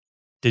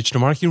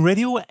Digital Marketing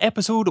Radio,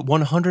 episode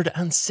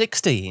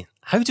 160.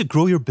 How to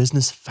grow your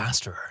business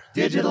faster.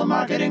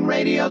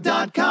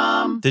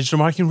 DigitalMarketingRadio.com. Digital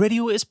Marketing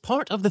Radio is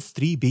part of the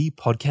 3B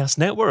Podcast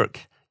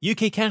Network.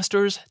 UK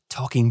casters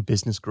talking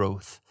business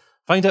growth.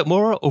 Find out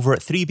more over at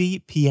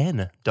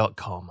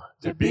 3bpn.com.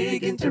 The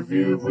Big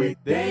Interview with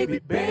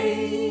David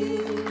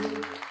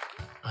Bain.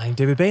 I'm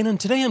David Bain, and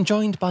today I'm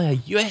joined by a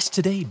US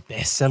Today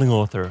best-selling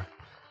author.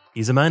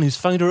 He's a man who's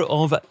founder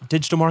of a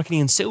digital marketing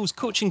and sales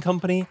coaching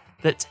company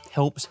that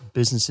helps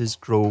businesses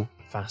grow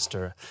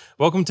faster.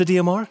 Welcome to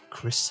DMR,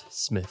 Chris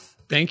Smith.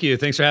 Thank you.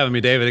 Thanks for having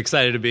me, David.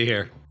 Excited to be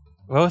here.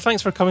 Well,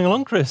 thanks for coming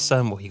along, Chris.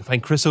 You can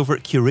find Chris over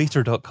at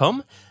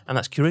Curaytor.com, and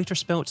that's Curaytor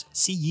spelled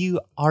Curaytor.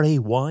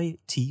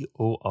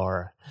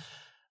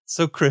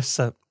 So, Chris,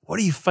 what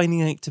are you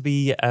finding out to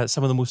be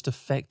some of the most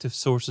effective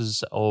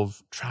sources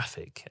of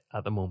traffic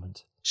at the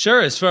moment?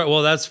 Sure.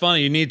 Well, that's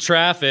funny. You need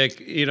traffic,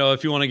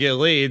 if you want to get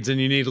leads,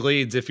 and you need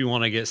leads if you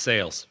want to get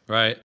sales,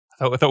 right?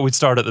 I thought we'd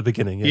start at the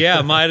beginning.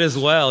 Yeah, might as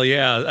well.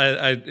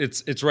 Yeah,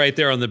 it's right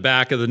there on the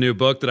back of the new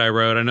book that I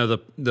wrote. I know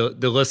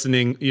the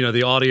listening,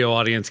 the audio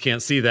audience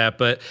can't see that,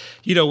 but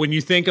when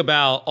you think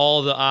about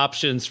all the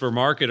options for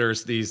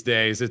marketers these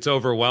days, it's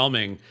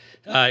overwhelming.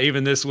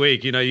 Even this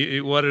week,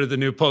 what are the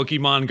new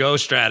Pokemon Go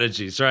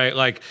strategies, right?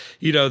 Like,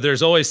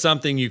 there's always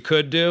something you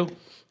could do,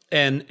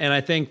 and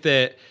I think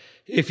that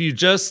if you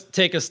just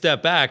take a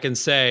step back and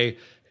say,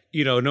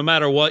 no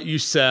matter what you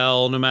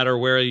sell, no matter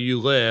where you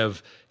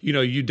live,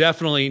 you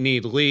definitely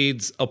need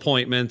leads,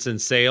 appointments,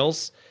 and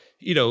sales.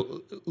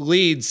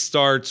 Leads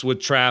starts with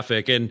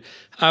traffic. And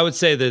I would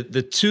say that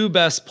the two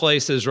best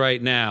places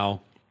right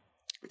now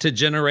to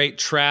generate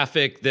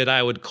traffic that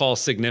I would call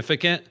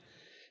significant,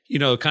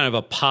 kind of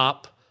a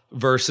pop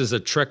versus a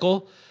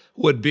trickle,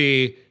 would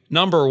be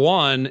number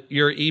one,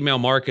 your email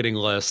marketing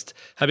list.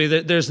 I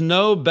mean, there's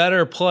no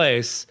better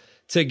place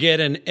to get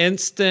an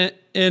instant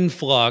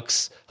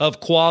influx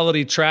of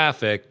quality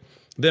traffic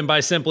than by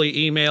simply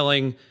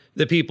emailing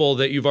the people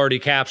that you've already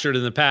captured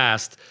in the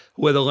past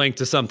with a link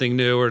to something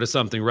new or to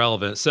something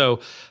relevant.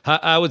 So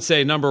I would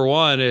say number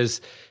one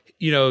is,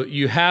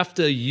 you have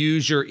to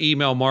use your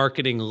email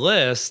marketing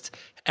list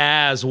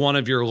as one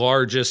of your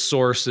largest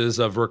sources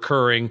of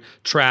recurring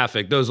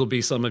traffic. Those will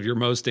be some of your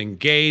most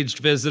engaged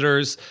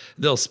visitors.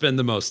 They'll spend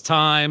the most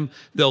time.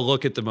 They'll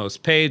look at the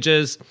most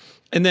pages.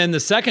 And then the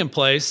second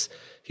place,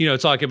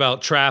 talking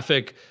about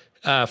traffic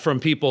from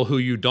people who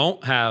you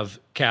don't have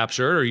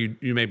captured or you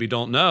maybe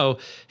don't know,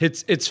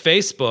 it's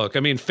Facebook. I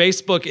mean,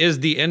 Facebook is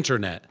the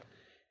internet.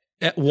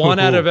 One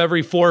out of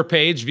every 4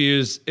 page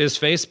views is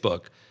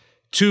Facebook.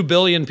 2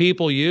 billion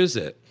people use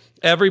it.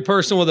 Every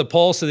person with a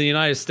pulse in the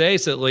United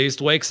States, at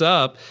least, wakes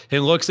up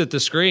and looks at the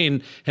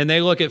screen, and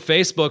they look at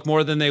Facebook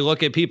more than they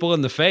look at people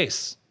in the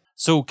face.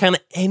 So can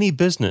any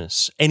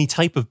business, any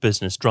type of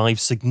business, drive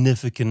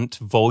significant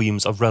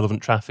volumes of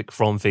relevant traffic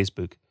from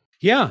Facebook?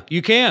 Yeah,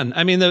 you can.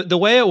 I mean, the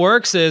way it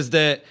works is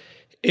that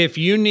if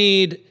you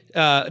need,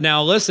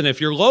 now listen,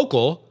 if you're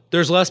local,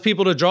 there's less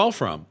people to draw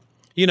from.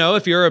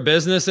 If you're a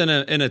business in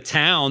a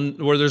town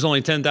where there's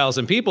only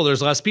 10,000 people,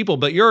 there's less people,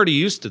 but you're already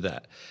used to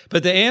that.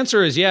 But the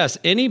answer is yes,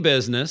 any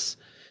business,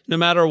 no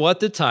matter what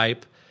the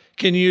type,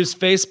 can use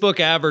Facebook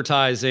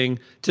advertising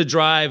to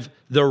drive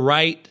the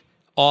right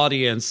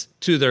audience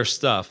to their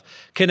stuff.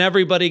 Can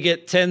everybody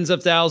get tens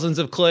of thousands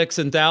of clicks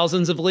and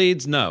thousands of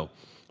leads? No.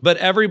 But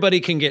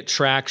everybody can get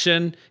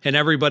traction and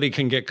everybody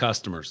can get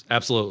customers.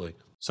 Absolutely.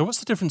 So what's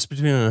the difference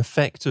between an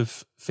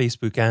effective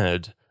Facebook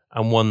ad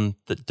and one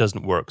that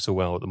doesn't work so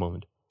well at the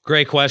moment?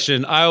 Great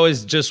question. I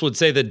always just would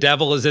say the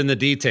devil is in the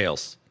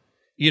details.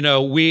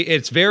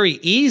 It's very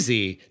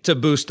easy to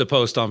boost a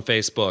post on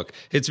Facebook.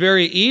 It's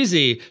very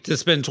easy to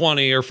spend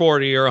 $20 or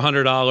 $40 or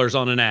 $100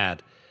 on an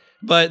ad.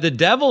 But the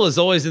devil is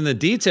always in the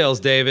details,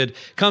 David.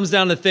 Comes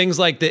down to things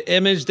like the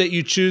image that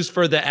you choose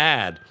for the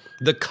ad,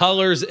 the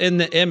colors in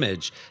the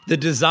image, the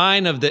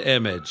design of the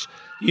image.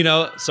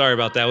 Sorry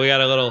about that. We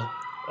got a little...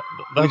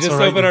 That's we just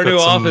right. opened our new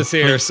office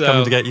here, so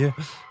coming to get you.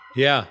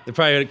 Yeah, they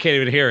probably can't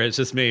even hear it. It's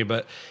just me.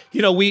 But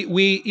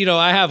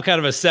I have kind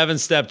of a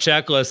 7-step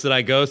checklist that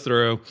I go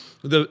through.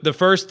 The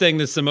first thing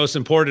that's the most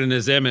important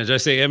is image. I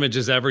say image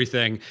is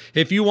everything.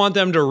 If you want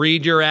them to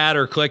read your ad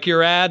or click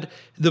your ad,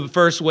 the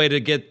first way to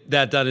get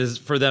that done is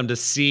for them to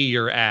see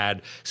your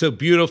ad. So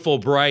beautiful,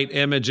 bright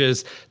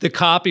images. The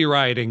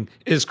copywriting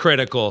is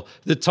critical.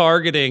 The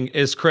targeting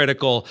is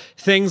critical.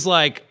 Things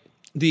like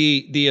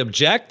the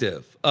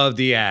objective of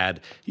the ad.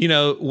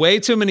 Way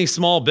too many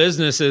small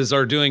businesses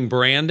are doing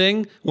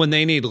branding when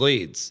they need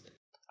leads.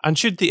 And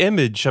should the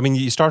image,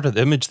 you started at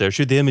the image there,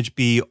 should the image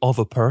be of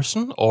a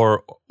person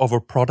or of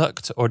a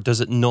product, or does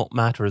it not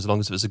matter as long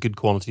as it's a good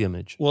quality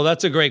image? Well,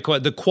 that's a great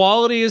question. The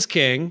quality is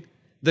king.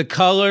 The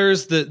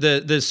colors,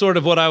 the sort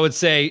of what I would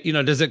say,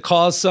 does it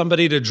cause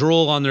somebody to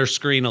drool on their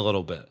screen a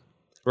little bit,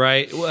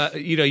 right?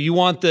 You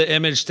want the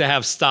image to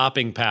have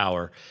stopping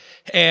power.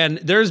 And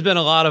there's been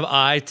a lot of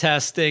eye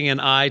testing and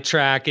eye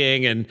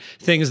tracking and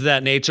things of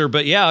that nature.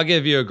 But yeah, I'll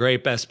give you a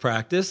great best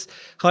practice.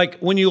 Like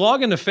when you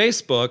log into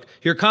Facebook,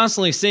 you're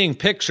constantly seeing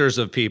pictures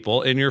of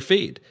people in your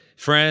feed.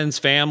 friends,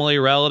 family,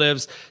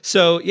 relatives.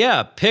 So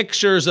yeah,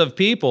 pictures of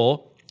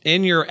people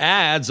in your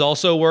ads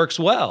also works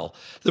well.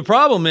 The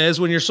problem is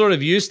when you're sort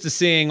of used to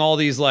seeing all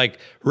these like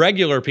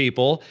regular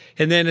people,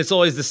 and then it's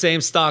always the same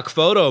stock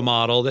photo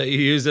model that you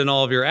use in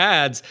all of your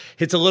ads,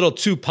 it's a little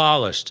too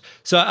polished.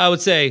 So I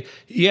would say,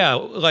 yeah,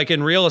 like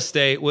in real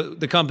estate,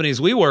 the companies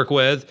we work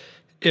with,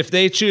 if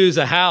they choose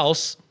a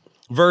house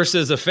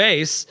versus a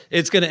face,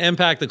 it's going to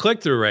impact the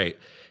click-through rate,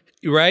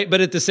 right?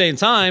 But at the same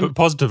time, But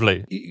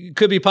positively. it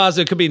could be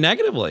positive, could be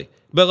negatively.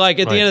 But like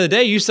at the end of the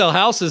day, you sell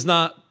houses,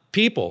 not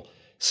people.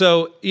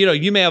 So,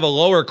 you may have a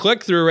lower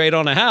click-through rate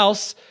on a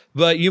house,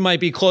 but you might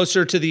be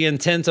closer to the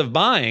intent of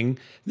buying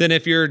than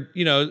if you're,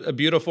 a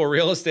beautiful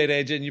real estate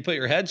agent and you put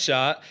your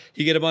headshot,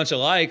 you get a bunch of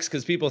likes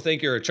because people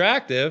think you're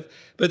attractive,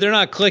 but they're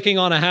not clicking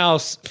on a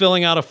house,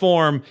 filling out a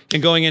form,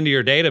 and going into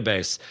your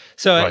database.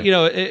 So,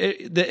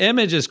 the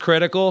image is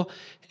critical.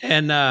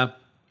 And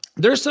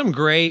there's some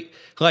great,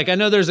 like I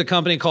know there's a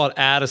company called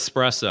Ad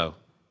Espresso.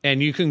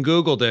 And you can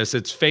Google this.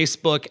 It's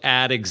Facebook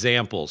ad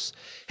examples.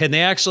 And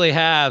they actually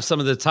have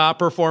some of the top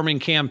performing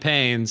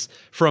campaigns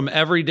from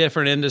every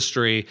different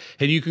industry.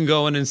 And you can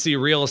go in and see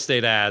real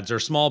estate ads or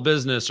small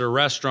business or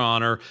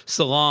restaurant or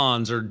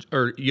salons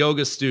or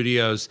yoga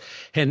studios.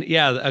 And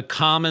yeah, a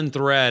common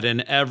thread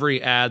in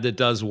every ad that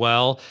does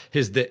well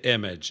is the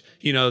image.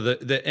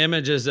 The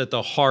image is at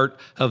the heart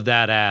of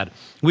that ad.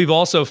 We've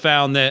also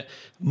found that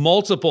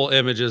multiple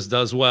images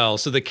does well.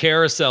 So the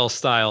carousel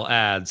style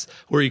ads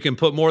where you can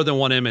put more than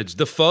one image.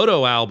 The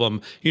photo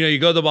album, you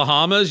go to the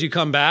Bahamas, you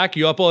come back,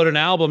 you upload an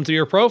album to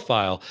your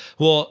profile.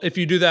 Well, if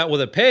you do that with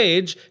a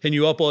page and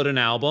you upload an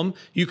album,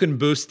 you can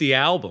boost the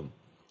album.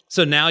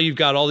 So now you've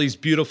got all these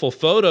beautiful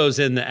photos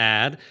in the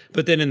ad,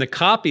 but then in the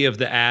copy of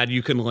the ad,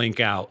 you can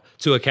link out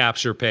to a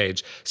capture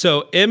page.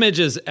 So image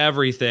is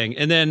everything.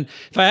 And then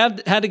if I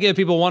had to give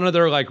people one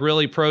other like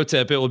really pro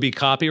tip, it would be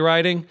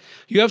copywriting.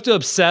 You have to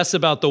obsess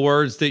about the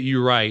words that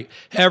you write.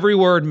 Every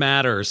word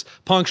matters.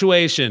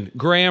 Punctuation,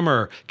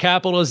 grammar,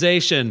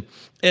 capitalization.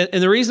 And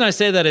the reason I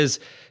say that is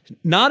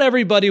not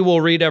everybody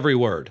will read every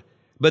word,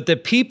 but the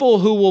people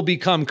who will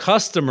become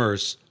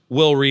customers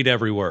will read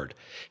every word.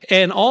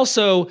 And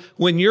also,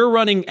 when you're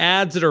running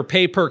ads that are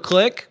pay per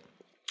click,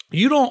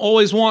 you don't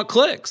always want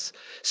clicks.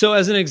 So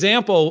as an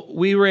example,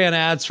 we ran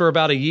ads for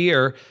about a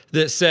year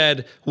that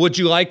said, would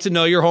you like to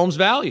know your home's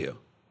value?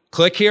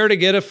 Click here to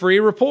get a free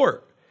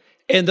report.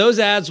 And those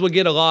ads would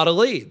get a lot of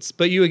leads,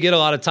 but you would get a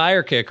lot of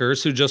tire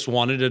kickers who just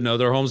wanted to know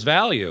their home's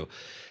value.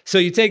 So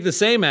you take the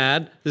same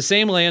ad, the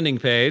same landing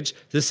page,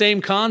 the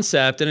same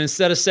concept, and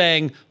instead of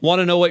saying, want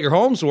to know what your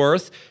home's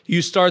worth,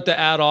 you start the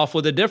ad off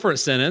with a different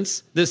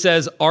sentence that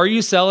says, are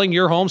you selling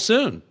your home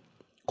soon?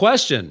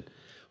 Question,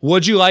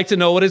 would you like to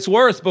know what it's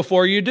worth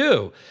before you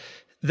do?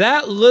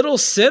 That little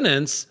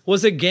sentence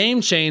was a game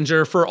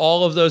changer for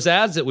all of those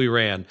ads that we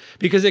ran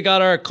because it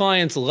got our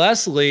clients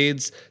less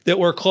leads that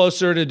were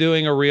closer to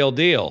doing a real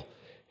deal.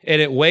 And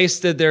it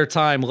wasted their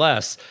time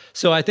less.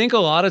 So I think a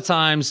lot of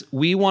times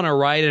we want to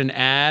write an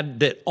ad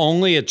that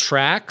only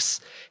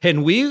attracts,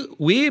 and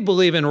we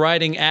believe in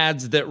writing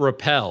ads that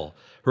repel,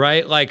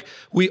 right? Like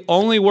we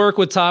only work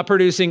with top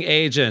producing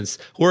agents.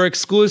 We're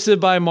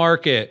exclusive by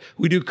market.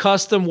 We do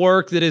custom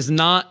work that is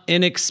not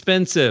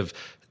inexpensive.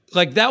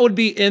 Like that would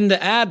be in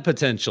the ad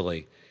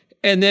potentially.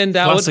 And then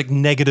that Classic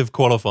negative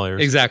qualifiers.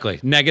 Exactly.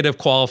 Negative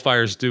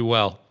qualifiers do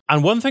well.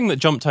 And one thing that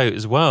jumped out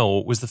as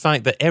well was the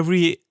fact that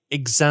every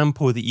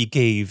example that you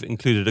gave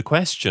included a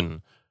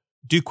question.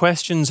 Do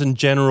questions in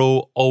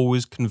general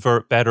always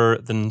convert better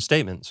than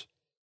statements?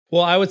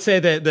 Well, I would say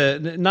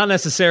that not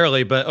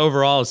necessarily, but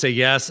overall, I'd say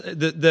yes.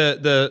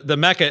 The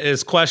mecca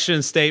is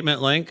question,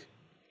 statement, link,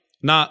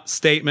 not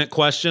statement,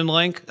 question,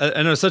 link.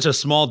 I know it's such a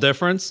small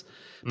difference,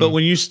 but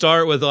when you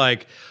start with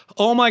like,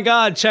 oh my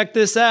God, check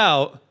this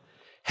out.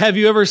 Have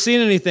you ever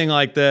seen anything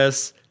like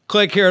this?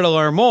 Click here to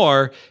learn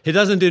more. It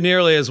doesn't do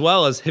nearly as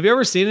well as, have you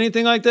ever seen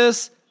anything like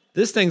this?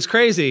 This thing's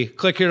crazy.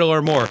 Click here to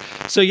learn more.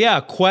 So yeah,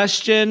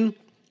 question,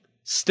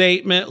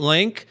 statement,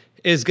 link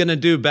is going to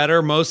do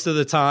better most of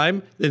the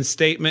time than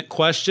statement,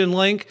 question,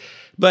 link.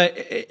 But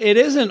it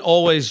isn't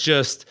always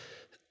just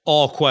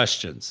all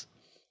questions.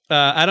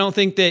 I don't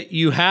think that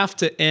you have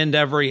to end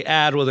every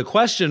ad with a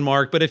question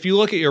mark. But if you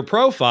look at your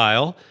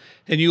profile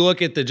and you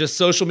look at the just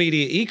social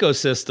media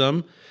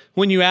ecosystem,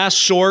 when you ask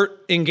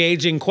short,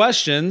 engaging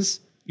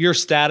questions, your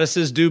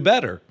statuses do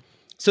better.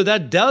 So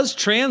that does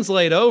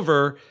translate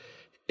over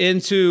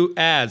into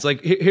ads.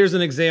 Like here's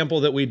an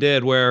example that we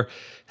did where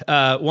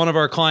one of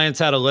our clients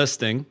had a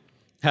listing,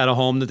 had a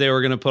home that they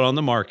were going to put on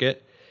the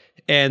market,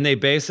 and they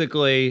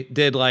basically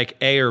did like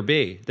A or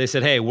B. They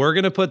said, hey, we're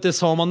going to put this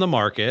home on the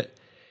market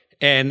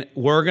and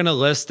we're going to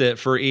list it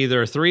for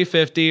either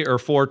 $350 or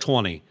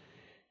 $420.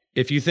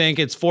 If you think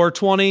it's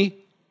 $420,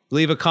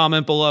 leave a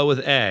comment below with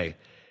A.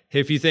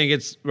 If you think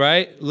it's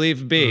right,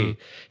 leave B. Mm-hmm.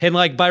 And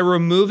like by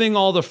removing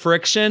all the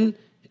friction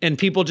and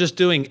people just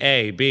doing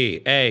A,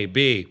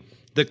 B,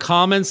 The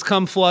comments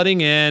come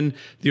flooding in,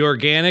 the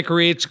organic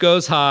reach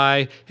goes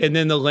high, and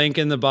then the link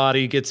in the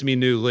body gets me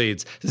new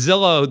leads.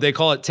 Zillow, they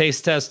call it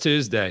Taste Test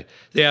Tuesday.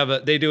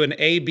 They do an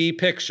A-B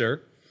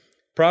picture.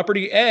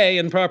 Property A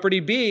and property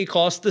B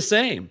cost the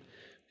same.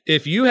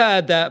 If you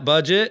had that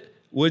budget,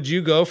 would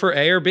you go for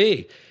A or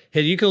B?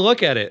 And you can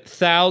look at it,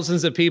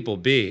 thousands of people,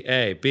 B,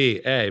 A,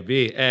 B, A,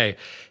 B, A.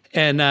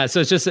 And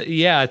so it's just,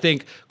 I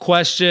think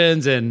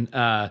questions and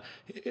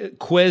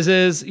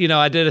quizzes.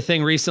 I did a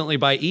thing recently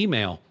by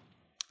email.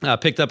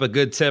 Picked up a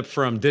good tip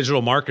from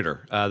Digital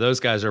Marketer. Those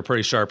guys are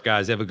pretty sharp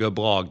guys. They have a good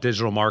blog,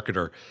 Digital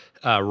Marketer.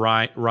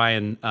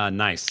 Ryan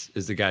Nice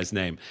is the guy's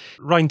name.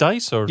 Ryan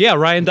Dice? Yeah,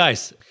 Ryan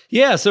Dice.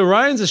 Yeah, so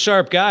Ryan's a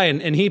sharp guy,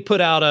 and he put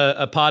out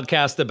a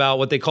podcast about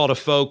what they called a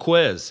faux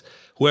quiz,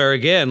 where,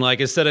 again, like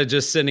instead of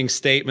just sending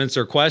statements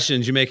or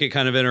questions, you make it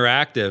kind of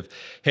interactive.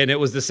 And it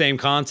was the same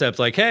concept,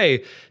 like,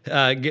 hey,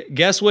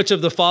 guess which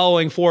of the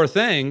following 4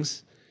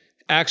 things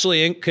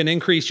actually can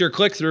increase your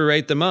click-through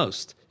rate the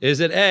most? Is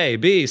it A,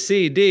 B,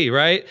 C, D,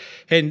 right?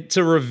 And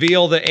to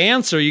reveal the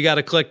answer, you got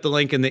to click the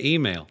link in the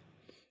email.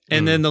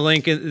 And then the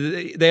link,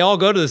 they all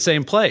go to the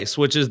same place,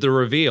 which is the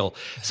reveal.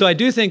 So I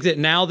do think that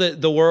now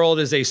that the world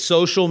is a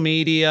social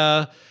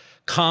media,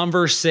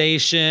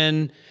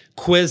 conversation,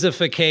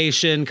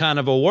 quizzification kind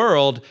of a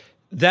world,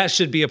 that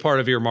should be a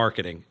part of your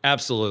marketing.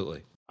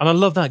 Absolutely. And I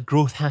love that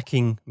growth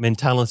hacking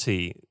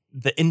mentality,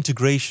 the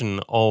integration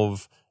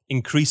of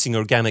increasing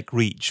organic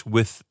reach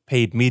with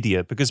paid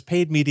media, because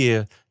paid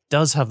media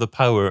does have the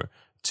power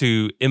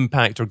to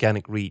impact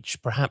organic reach,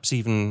 perhaps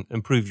even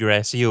improve your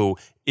SEO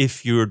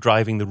if you're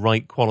driving the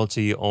right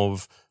quality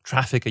of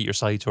traffic at your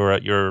site or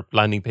at your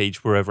landing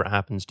page, wherever it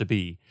happens to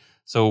be.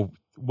 So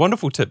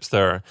wonderful tips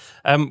there.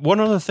 One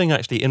other thing,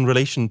 actually, in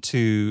relation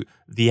to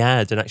the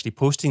ad and actually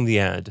posting the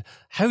ad,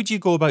 how do you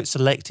go about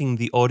selecting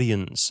the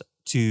audience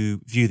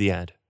to view the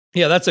ad?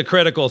 Yeah, that's a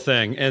critical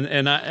thing.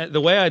 And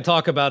the way I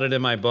talk about it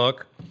in my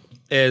book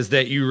is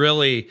that you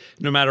really,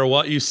 no matter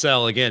what you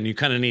sell, again, you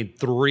kind of need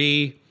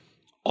 3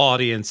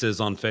 audiences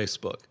on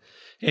Facebook.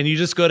 And you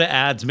just go to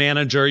Ads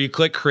Manager, you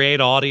click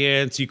Create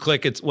Audience, you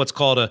click it's what's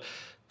called a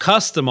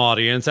custom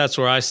audience. That's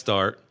where I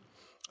start.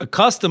 A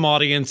custom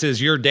audience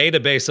is your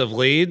database of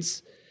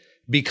leads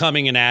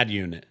becoming an ad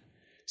unit.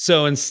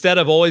 So instead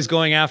of always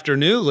going after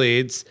new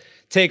leads,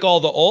 take all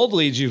the old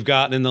leads you've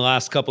gotten in the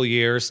last couple of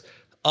years,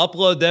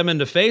 upload them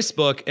into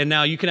Facebook, and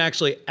now you can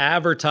actually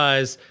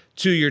advertise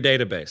to your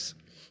database.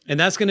 And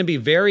that's going to be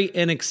very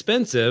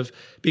inexpensive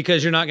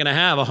because you're not going to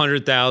have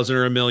 100,000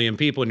 or 1 million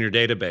people in your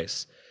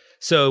database.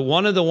 So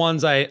one of the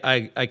ones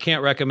I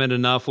can't recommend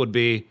enough would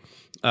be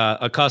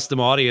a custom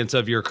audience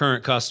of your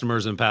current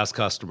customers and past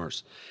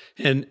customers.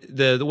 And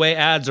the way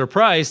ads are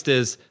priced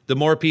is the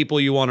more people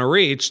you want to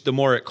reach, the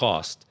more it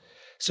costs.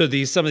 So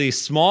some of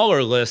these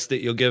smaller lists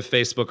that you'll give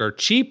Facebook are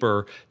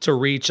cheaper to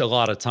reach a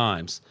lot of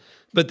times.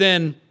 But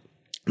then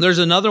there's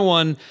another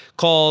one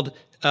called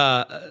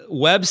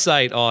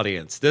website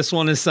audience. This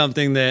one is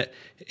something that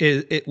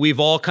we've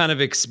all kind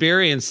of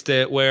experienced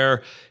it,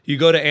 where you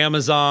go to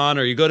Amazon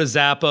or you go to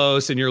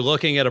Zappos and you're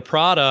looking at a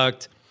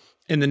product,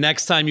 and the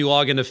next time you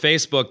log into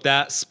Facebook,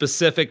 that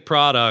specific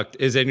product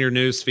is in your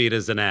newsfeed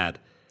as an ad.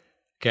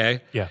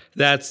 Okay? Yeah.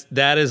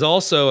 That is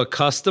also a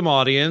custom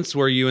audience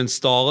where you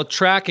install a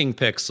tracking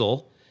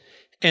pixel,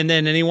 and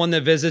then anyone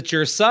that visits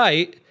your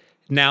site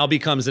now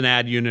becomes an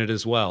ad unit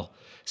as well.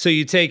 So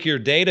you take your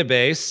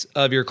database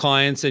of your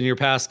clients and your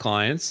past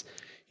clients,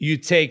 you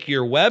take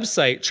your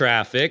website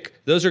traffic,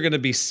 those are going to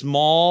be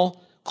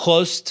small,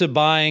 close to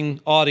buying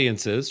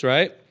audiences,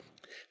 right?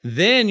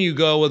 Then you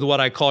go with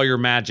what I call your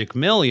magic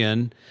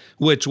million,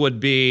 which would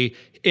be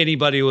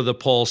anybody with a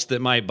pulse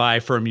that might buy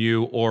from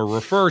you or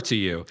refer to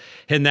you.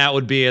 And that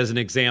would be, as an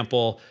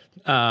example,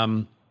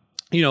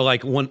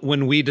 like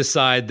when we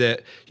decide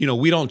that,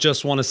 we don't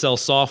just want to sell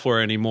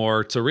software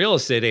anymore to real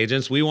estate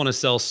agents, we want to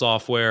sell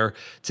software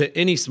to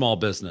any small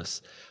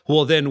business.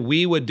 Well, then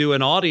we would do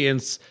an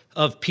audience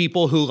of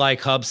people who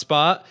like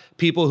HubSpot,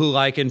 people who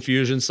like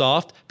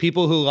Infusionsoft,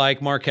 people who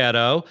like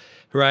Marketo,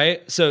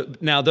 right? So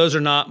now those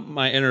are not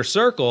my inner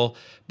circle,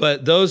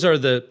 but those are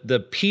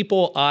the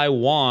people I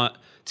want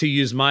to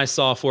use my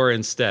software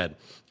instead.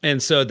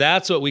 And so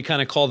that's what we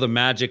kind of call the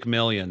magic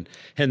million.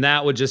 And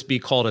that would just be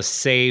called a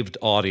saved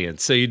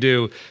audience. So you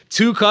do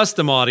 2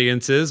 custom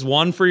audiences,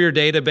 one for your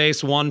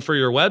database, one for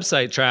your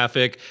website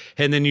traffic,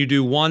 and then you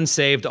do 1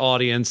 saved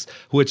audience,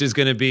 which is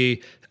going to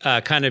be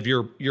kind of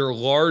your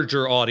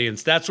larger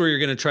audience. That's where you're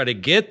going to try to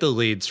get the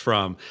leads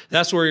from.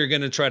 That's where you're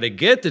going to try to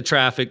get the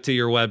traffic to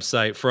your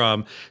website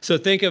from. So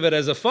think of it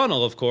as a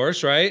funnel, of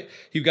course, right?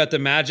 You've got the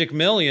magic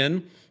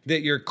million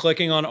that you're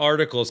clicking on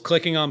articles,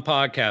 clicking on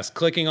podcasts,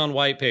 clicking on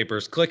white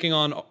papers, clicking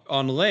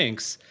on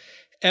links.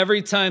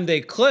 Every time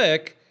they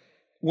click,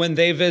 when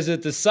they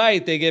visit the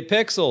site, they get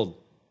pixeled,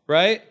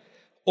 right?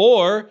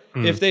 Or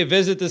if they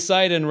visit the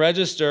site and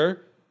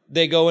register,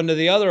 they go into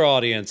the other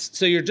audience.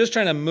 So you're just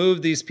trying to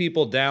move these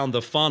people down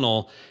the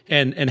funnel,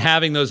 and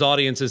having those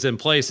audiences in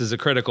place is a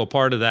critical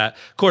part of that.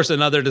 Of course,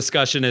 another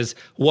discussion is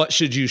what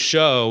should you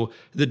show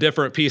the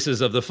different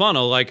pieces of the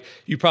funnel? Like,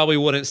 you probably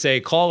wouldn't say,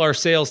 call our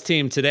sales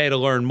team today to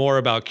learn more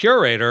about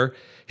Curator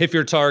if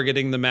you're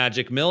targeting the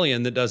magic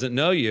million that doesn't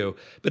know you.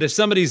 But if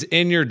somebody's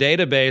in your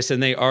database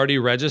and they already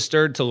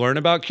registered to learn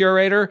about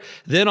Curator,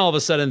 then all of a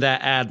sudden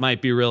that ad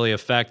might be really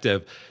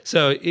effective.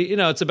 So,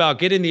 it's about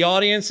getting the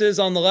audiences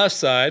on the left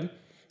side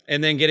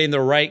and then getting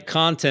the right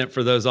content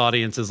for those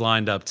audiences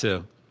lined up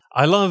too.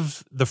 I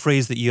love the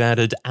phrase that you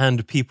added,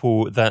 and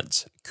people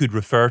that could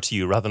refer to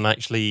you, rather than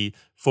actually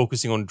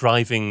focusing on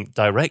driving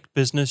direct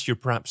business. You're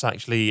perhaps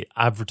actually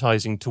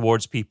advertising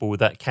towards people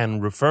that can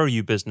refer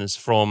you business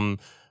from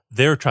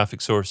their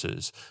traffic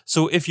sources.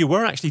 So if you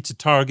were actually to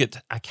target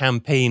a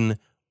campaign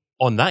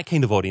on that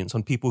kind of audience,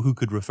 on people who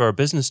could refer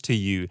business to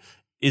you,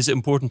 is it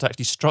important to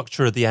actually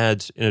structure the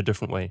ad in a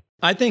different way?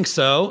 I think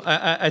so.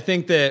 I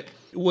think that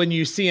when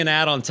you see an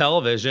ad on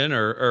television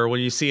or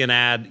when you see an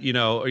ad,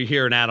 or you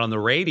hear an ad on the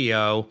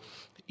radio,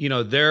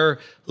 they're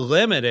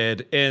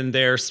limited in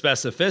their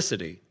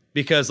specificity,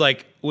 because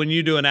like when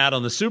you do an ad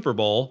on the Super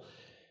Bowl,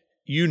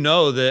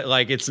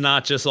 that it's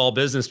not just all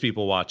business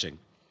people watching.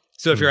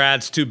 So if your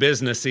ad's too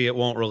businessy, it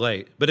won't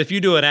relate. But if you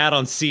do an ad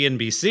on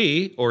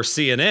CNBC or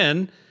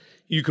CNN,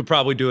 you could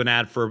probably do an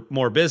ad for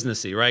more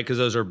businessy, right? Because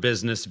those are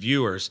business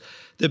viewers.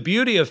 The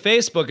beauty of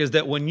Facebook is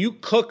that when you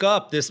cook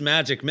up this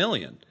magic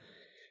million,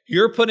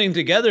 you're putting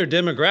together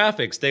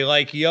demographics. They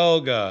like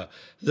yoga.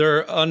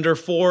 They're under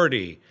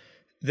 40.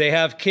 They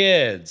have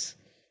kids.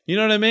 You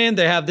know what I mean?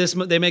 They have this.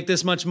 They make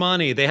this much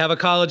money. They have a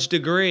college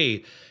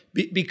degree.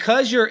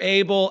 Because you're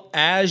able,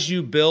 as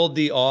you build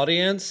the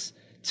audience,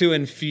 to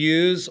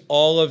infuse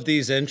all of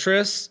these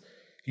interests,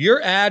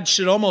 your ads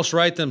should almost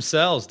write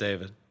themselves,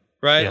 David,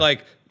 right? Yeah.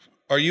 Like,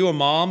 are you a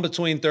mom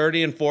between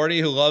 30 and 40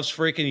 who loves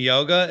freaking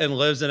yoga and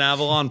lives in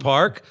Avalon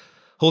Park?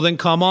 Well, then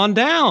come on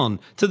down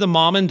to the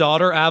mom and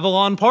daughter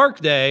Avalon Park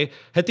Day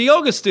at the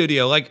yoga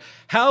studio. Like,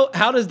 how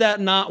does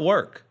that not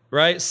work,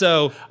 right?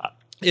 So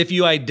if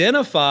you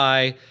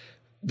identify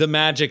the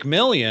magic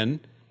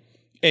million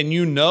and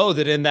you know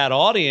that in that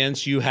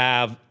audience you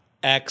have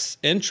X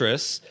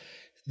interests,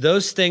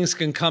 those things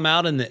can come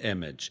out in the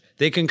image.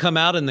 They can come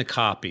out in the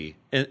copy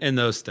and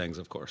those things,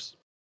 of course.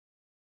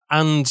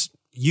 And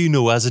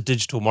as a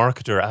digital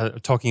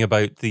marketer, talking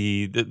about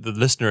the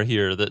listener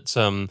here,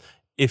 that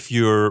if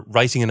you're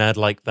writing an ad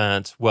like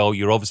that, well,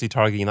 you're obviously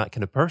targeting that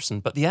kind of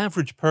person. But the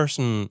average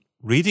person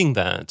reading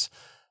that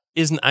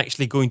isn't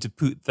actually going to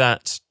put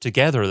that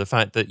together, the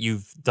fact that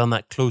you've done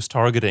that close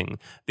targeting.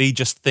 They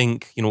just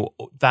think,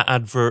 that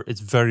advert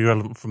is very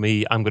relevant for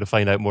me. I'm going to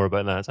find out more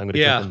about that. I'm going to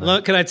click on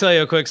that. Can I tell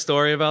you a quick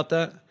story about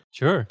that?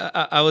 Sure.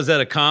 I was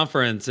at a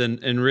conference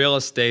in real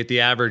estate.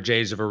 The average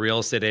age of a real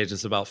estate agent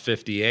is about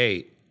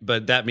 58,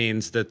 but that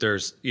means that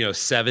there's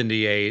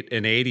 78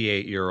 and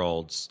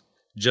 88-year-olds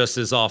just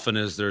as often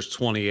as there's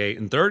 28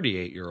 and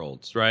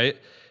 38-year-olds, right?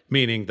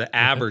 Meaning the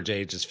average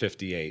age is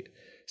 58.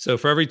 So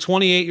for every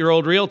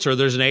 28-year-old realtor,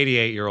 there's an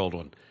 88-year-old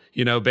one,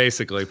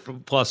 basically,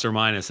 plus or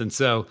minus. And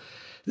so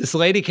this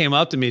lady came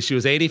up to me. She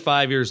was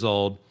 85 years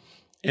old.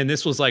 And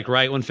this was like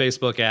right when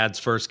Facebook ads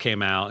first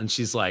came out. And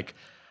she's like,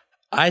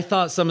 I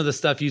thought some of the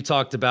stuff you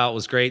talked about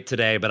was great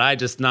today, but I'm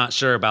just not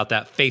sure about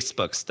that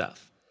Facebook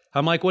stuff.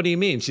 I'm like, what do you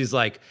mean? She's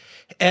like,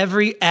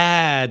 every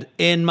ad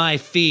in my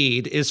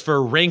feed is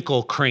for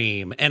wrinkle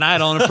cream, and I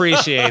don't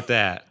appreciate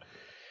that.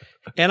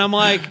 And I'm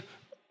like,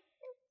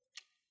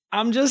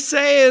 I'm just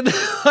saying,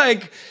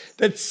 like,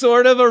 that's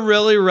sort of a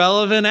really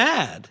relevant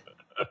ad.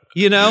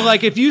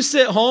 Like if you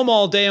sit home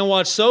all day and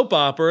watch soap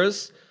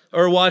operas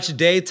or watch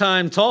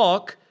daytime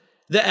talk,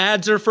 the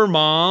ads are for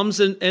moms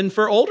and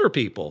for older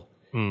people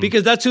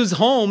because that's who's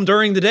home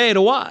during the day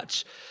to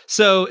watch.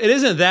 So it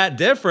isn't that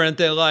different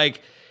that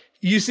like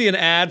you see an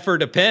ad for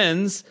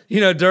Depends,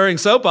 during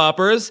soap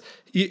operas.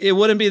 It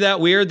wouldn't be that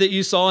weird that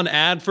you saw an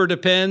ad for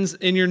Depends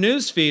in your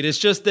news feed. It's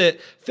just that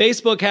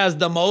Facebook has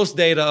the most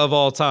data of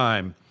all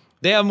time.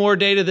 They have more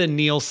data than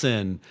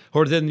Nielsen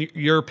or than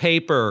your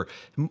paper,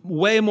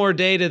 way more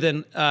data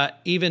than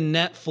even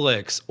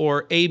Netflix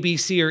or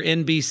ABC or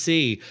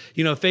NBC.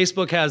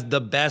 Facebook has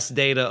the best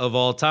data of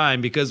all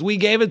time because we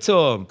gave it to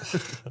them.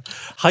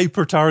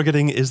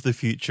 Hyper-targeting is the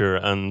future,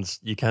 and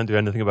you can't do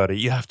anything about it.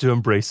 You have to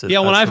embrace it. Yeah,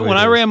 when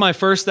I ran my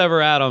first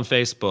ever ad on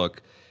Facebook,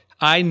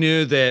 I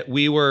knew that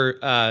we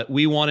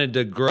wanted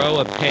to grow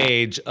a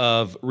page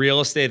of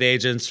real estate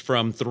agents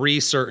from 3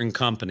 certain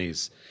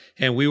companies.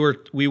 And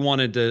we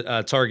wanted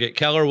to target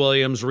Keller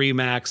Williams,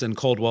 RE/MAX, and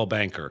Coldwell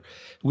Banker.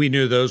 We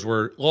knew those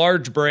were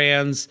large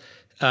brands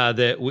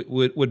that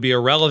would be a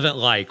relevant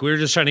like. We were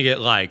just trying to get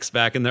likes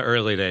back in the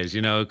early days,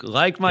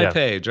 like my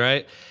page,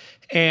 right?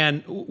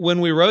 And when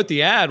we wrote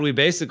the ad, we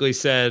basically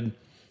said,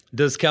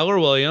 does Keller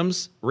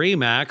Williams,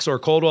 RE/MAX, or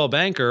Coldwell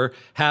Banker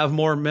have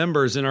more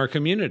members in our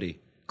community?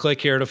 Click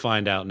here to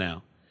find out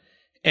now.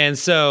 And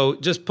so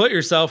just put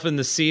yourself in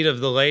the seat of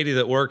the lady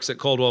that works at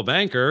Coldwell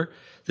Banker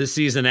that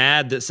sees an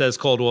ad that says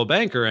Coldwell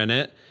Banker in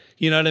it.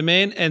 You know what I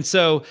mean? And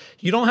so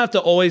you don't have to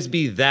always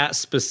be that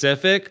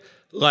specific.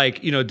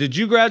 Like, did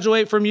you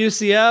graduate from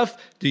UCF?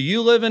 Do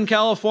you live in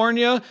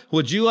California?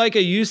 Would you like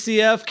a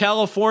UCF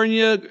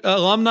California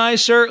alumni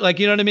shirt? Like,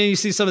 you know what I mean? You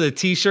see some of the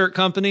t-shirt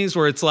companies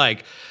where it's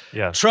like,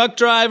 truck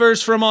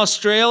drivers from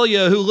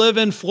Australia who live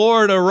in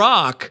Florida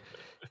rock.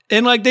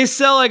 And like they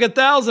sell like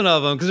 1,000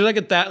 of them because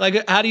they're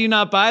like how do you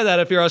not buy that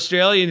if you're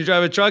Australian, you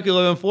drive a truck, you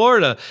live in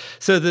Florida?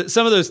 So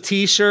some of those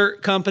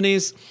t-shirt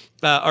companies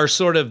are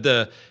sort of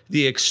the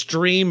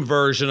extreme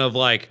version of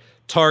like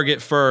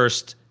target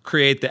first,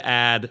 create the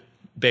ad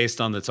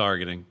based on the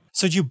targeting.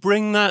 So do you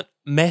bring that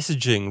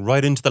messaging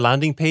right into the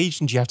landing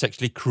page, and do you have to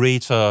actually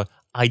create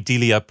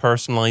ideally a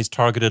personalized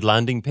targeted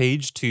landing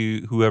page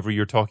to whoever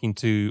you're talking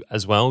to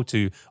as well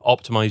to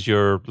optimize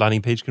your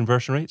landing page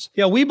conversion rates?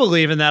 Yeah, we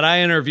believe in that.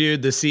 I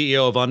interviewed the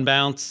CEO of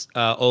Unbounce,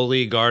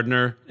 Oli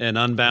Gardner, and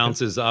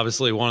Unbounce is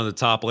obviously one of the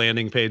top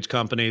landing page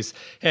companies.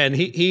 And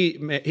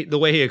he the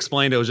way he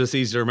explained it was just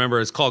easy to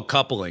remember. It's called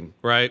coupling,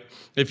 right?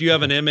 If you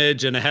have an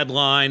image and a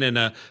headline and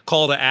a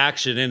call to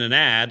action in an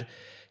ad,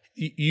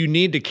 you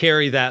need to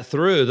carry that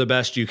through the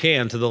best you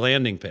can to the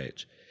landing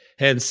page.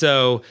 And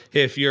so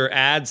if your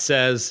ad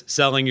says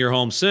selling your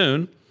home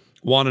soon,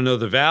 want to know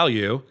the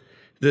value,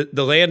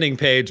 the landing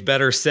page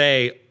better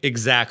say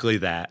exactly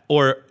that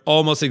or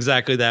almost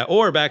exactly that.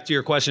 Or back to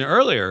your question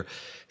earlier,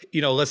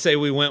 let's say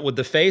we went with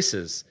the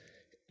faces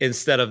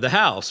instead of the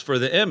house for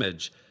the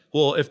image.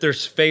 Well, if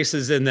there's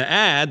faces in the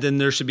ad, then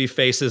there should be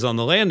faces on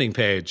the landing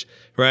page,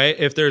 right?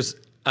 If there's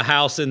a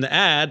house in the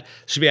ad,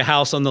 should be a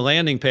house on the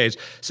landing page.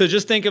 So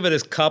just think of it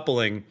as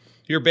coupling.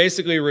 You're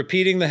basically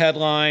repeating the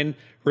headline,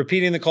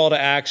 repeating the call to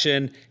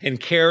action, and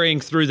carrying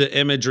through the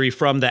imagery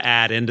from the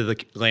ad into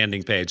the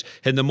landing page.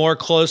 And the more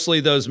closely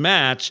those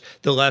match,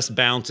 the less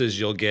bounces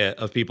you'll get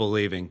of people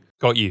leaving.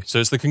 Got you. So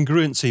it's the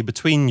congruency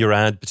between your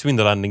ad, between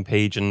the landing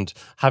page, and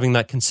having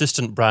that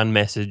consistent brand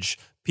message.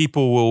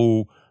 People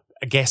will,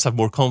 I guess, have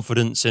more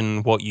confidence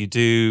in what you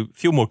do,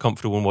 feel more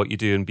comfortable in what you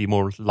do, and be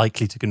more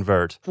likely to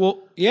convert.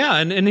 Well, yeah,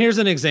 and here's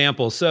an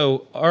example.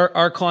 So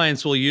our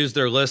clients will use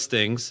their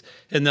listings,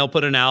 and they'll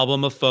put an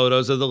album of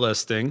photos of the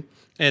listing,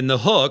 and the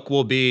hook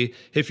will be,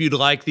 if you'd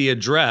like the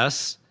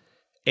address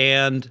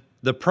and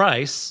the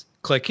price,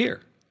 click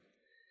here.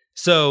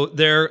 So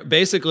they're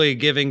basically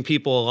giving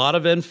people a lot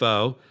of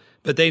info,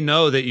 but they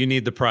know that you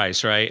need the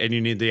price, right? And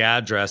you need the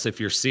address if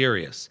you're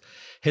serious.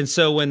 And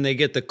so when they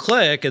get the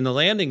click and the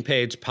landing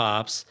page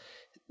pops,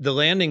 the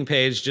landing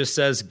page just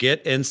says,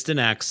 get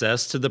instant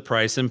access to the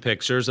price and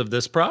pictures of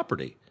this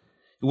property.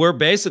 We're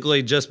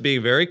basically just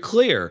being very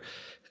clear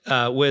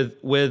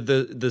with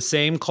the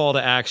same call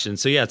to action.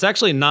 So yeah, it's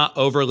actually not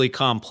overly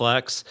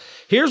complex.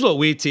 Here's what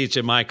we teach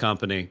at my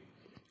company.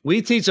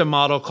 We teach a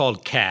model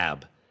called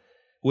CAB,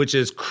 which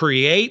is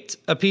create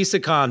a piece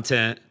of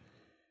content,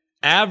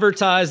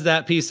 advertise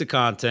that piece of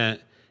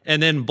content,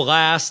 and then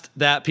blast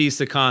that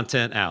piece of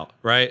content out,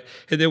 right?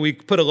 And then we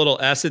put a little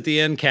S at the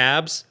end,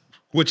 CABS,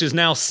 which is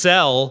now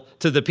sell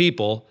to the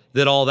people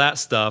that all that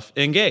stuff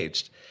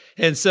engaged.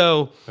 And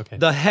so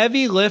the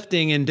heavy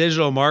lifting in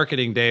digital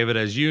marketing, David,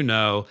 as you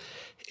know,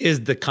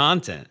 is the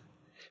content.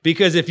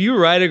 Because if you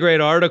write a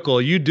great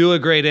article, you do a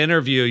great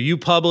interview, you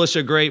publish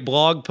a great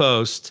blog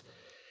post,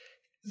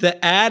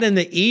 the ad and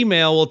the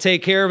email will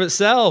take care of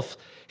itself.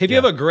 If you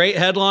have a great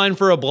headline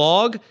for a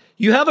blog,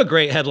 you have a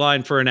great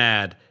headline for an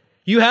ad.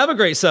 You have a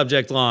great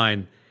subject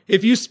line.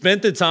 If you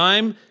spent the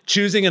time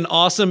choosing an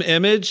awesome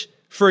image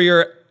for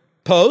your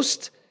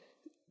post,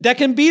 that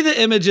can be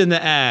the image in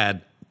the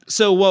ad.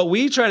 So what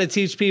we try to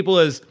teach people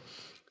is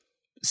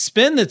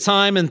spend the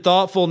time and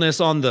thoughtfulness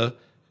on the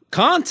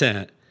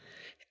content,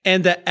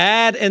 and the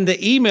ad and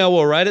the email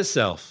will write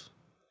itself,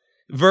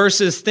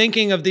 versus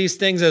thinking of these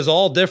things as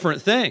all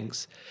different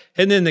things.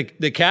 And then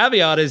the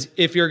caveat is,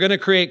 if you're going to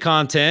create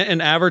content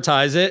and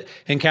advertise it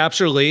and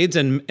capture leads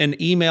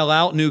and email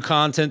out new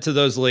content to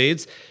those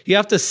leads, you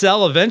have to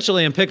sell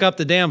eventually and pick up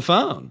the damn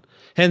phone.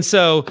 And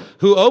so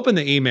who opened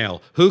the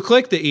email? Who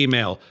clicked the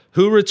email?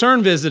 Who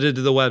return visited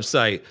to the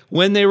website?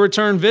 When they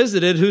return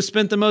visited, who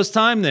spent the most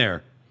time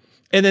there?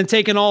 And then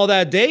taking all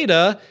that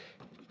data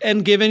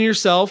and giving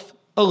yourself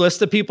a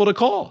list of people to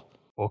call.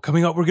 Well,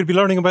 coming up, we're going to be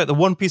learning about the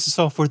one piece of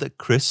software that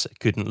Chris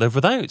couldn't live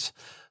without.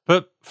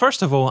 But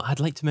first of all, I'd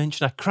like to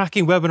mention a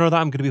cracking webinar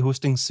that I'm going to be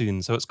hosting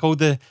soon. So it's called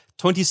the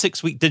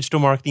 26-Week Digital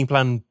Marketing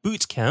Plan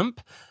Bootcamp.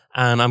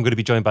 And I'm going to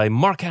be joined by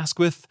Mark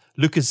Asquith,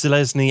 Lucas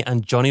Zelezny,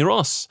 and Johnny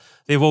Ross.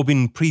 They've all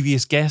been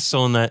previous guests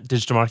on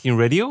Digital Marketing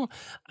Radio.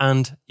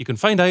 And you can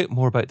find out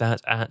more about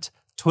that at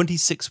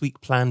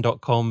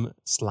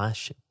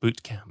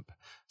 26weekplan.com/bootcamp.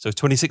 So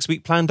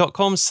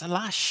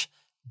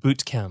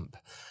 26weekplan.com/bootcamp.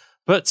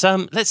 But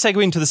let's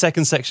segue into the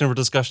second section of our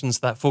discussions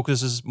that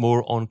focuses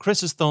more on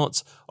Chris's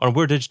thoughts on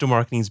where digital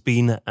marketing's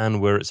been and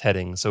where it's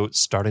heading. So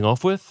starting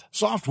off with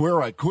software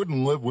I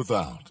couldn't live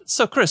without.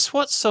 So Chris,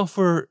 what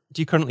software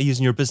do you currently use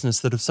in your business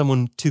that if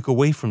someone took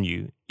away from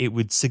you, it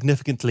would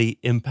significantly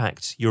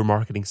impact your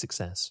marketing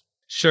success?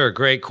 Sure,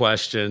 great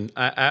question.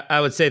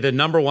 I would say the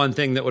number one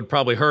thing that would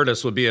probably hurt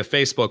us would be if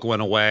Facebook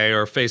went away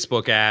or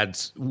Facebook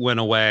ads went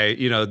away.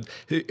 You know,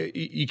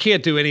 you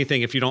can't do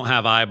anything if you don't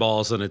have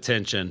eyeballs and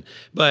attention.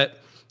 But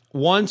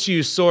once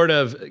you sort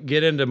of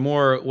get into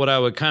more what I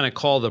would kind of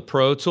call the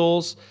pro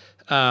tools,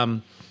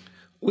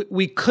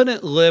 we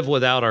couldn't live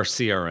without our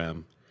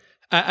CRM.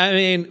 I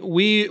mean,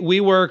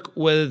 we work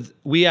with,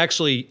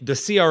 the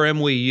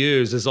CRM we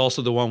use is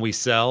also the one we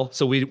sell.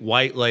 So we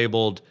white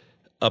labeled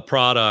a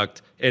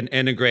product and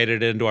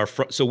integrated it into our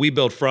so we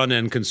build front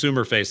end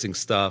consumer facing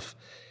stuff,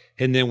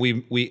 and then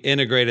we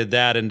integrated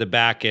that into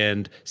back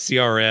end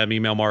CRM,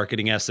 email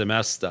marketing,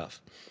 SMS stuff.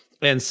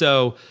 And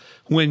so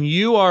when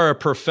you are a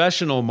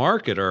professional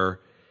marketer,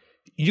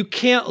 you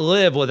can't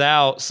live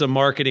without some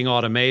marketing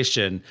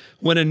automation.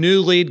 When a new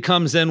lead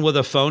comes in with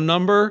a phone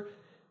number,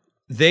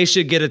 they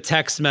should get a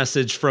text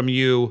message from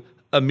you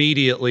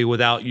immediately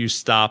without you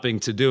stopping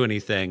to do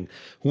anything.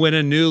 When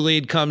a new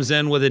lead comes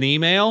in with an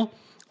email,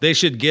 they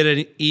should get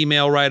an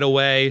email right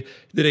away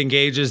that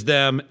engages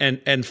them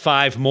and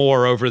 5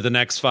 more over the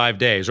next 5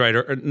 days, right?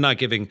 Or not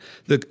giving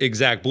the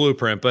exact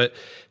blueprint, but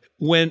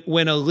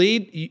when a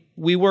lead,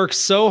 we work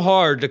so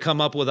hard to come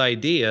up with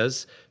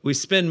ideas, we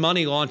spend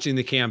money launching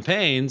the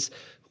campaigns,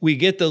 we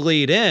get the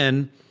lead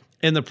in,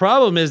 and the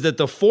problem is that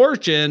the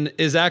fortune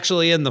is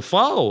actually in the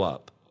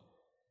follow-up.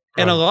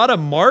 Right. And a lot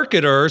of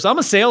marketers, I'm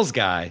a sales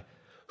guy,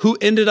 who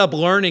ended up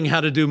learning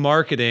how to do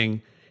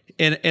marketing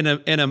in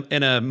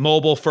a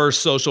mobile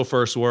first, social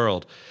first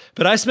world.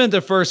 But I spent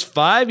the first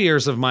 5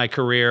 years of my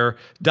career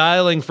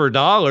dialing for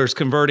dollars,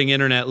 converting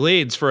internet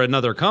leads for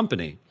another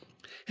company.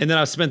 And then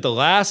I spent the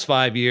last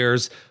 5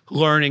 years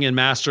learning and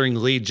mastering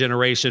lead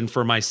generation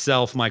for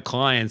myself, my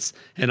clients,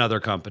 and other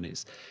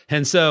companies.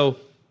 And so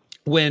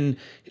when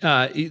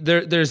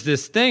there's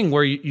this thing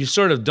where you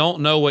sort of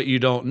don't know what you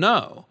don't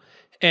know.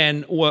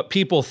 And what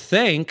people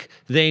think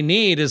they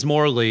need is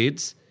more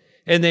leads,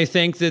 and they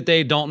think that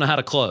they don't know how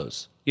to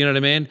close. You know what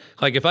I mean?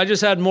 Like if I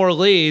just had more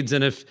leads,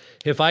 and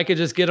if I could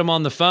just get them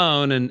on the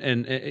phone,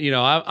 and you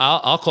know,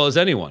 I'll close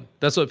anyone.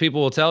 That's what people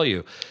will tell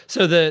you.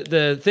 So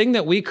the thing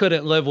that we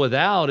couldn't live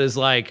without is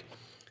like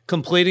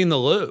completing the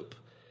loop.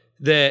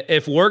 That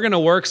if we're going to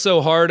work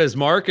so hard as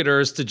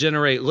marketers to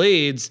generate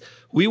leads,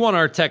 we want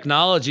our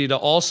technology to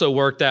also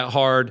work that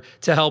hard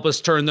to help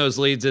us turn those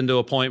leads into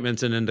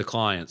appointments and into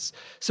clients.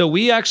 So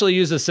we actually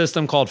use a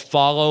system called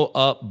Follow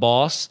Up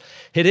Boss.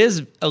 It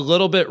is a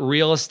little bit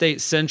real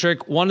estate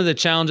centric. One of the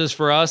challenges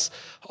for us,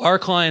 our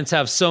clients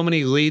have so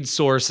many lead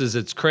sources,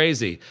 it's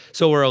crazy.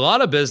 So where a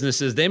lot of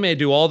businesses, they may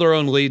do all their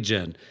own lead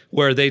gen,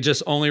 where they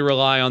just only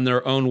rely on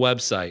their own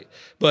website.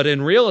 But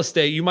in real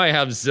estate, you might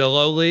have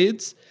Zillow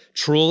leads,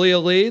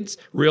 Trulia leads,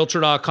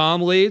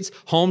 Realtor.com leads,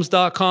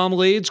 Homes.com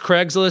leads,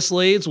 Craigslist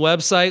leads,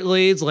 website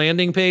leads,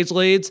 landing page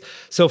leads.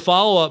 So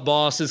Follow Up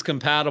Boss is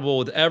compatible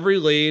with every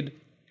lead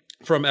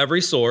from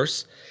every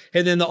source,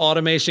 and then the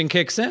automation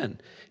kicks in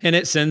and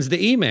it sends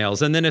the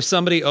emails. And then if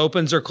somebody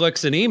opens or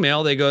clicks an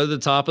email, they go to the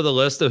top of the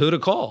list of who to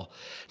call.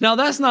 Now,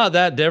 that's not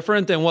that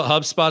different than what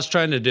HubSpot's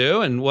trying to do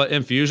and what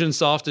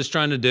Infusionsoft is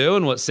trying to do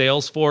and what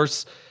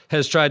Salesforce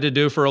has tried to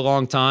do for a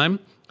long time.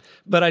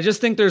 But I just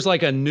think there's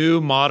like a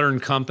new modern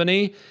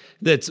company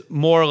that's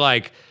more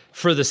like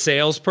for the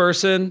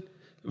salesperson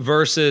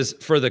versus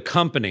for the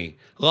company.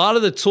 A lot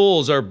of the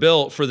tools are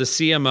built for the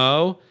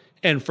CMO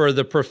and for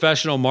the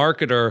professional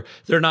marketer.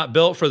 They're not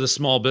built for the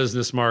small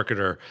business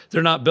marketer.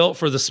 They're not built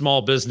for the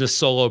small business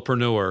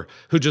solopreneur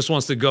who just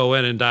wants to go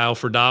in and dial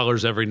for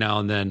dollars every now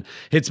and then.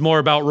 It's more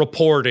about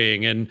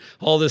reporting and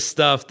all this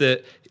stuff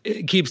that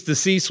keeps the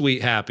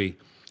C-suite happy,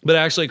 but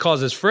actually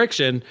causes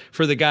friction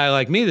for the guy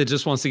like me that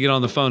just wants to get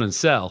on the phone and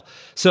sell.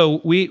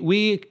 So we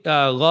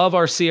love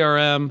our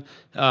CRM,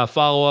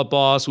 Follow Up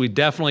Boss. We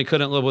definitely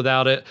couldn't live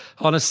without it.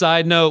 On a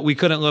side note, we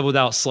couldn't live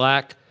without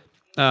Slack.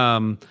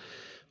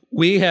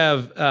 We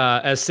have,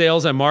 as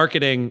sales and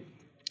marketing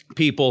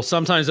people,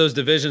 sometimes those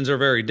divisions are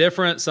very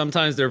different.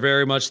 Sometimes they're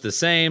very much the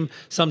same.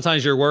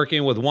 Sometimes you're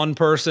working with one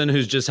person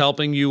who's just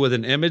helping you with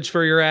an image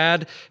for your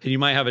ad, and you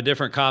might have a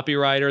different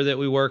copywriter that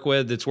we work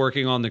with that's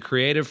working on the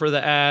creative for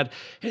the ad.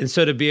 And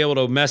so to be able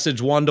to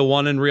message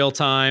one-to-one in real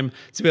time,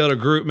 to be able to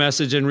group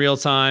message in real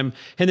time.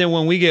 And then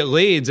when we get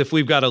leads, if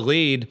we've got a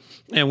lead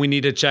and we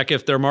need to check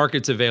if their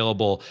market's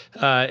available,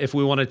 if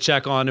we want to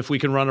check on if we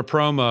can run a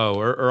promo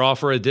or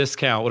offer a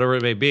discount, whatever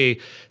it may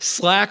be,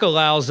 Slack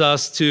allows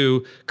us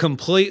to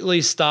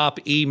completely stop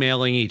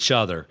emailing each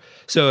other.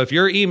 So if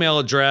your email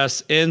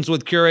address ends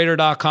with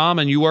curator.com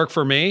and you work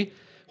for me,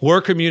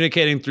 we're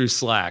communicating through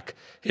Slack.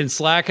 And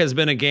Slack has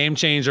been a game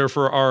changer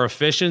for our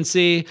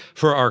efficiency,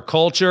 for our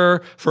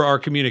culture, for our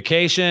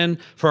communication,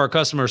 for our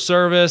customer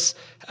service.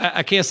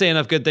 I can't say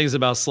enough good things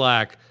about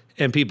Slack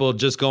and people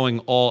just going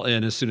all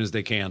in as soon as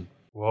they can.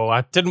 Well,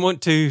 I didn't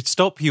want to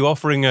stop you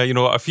offering,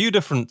 a few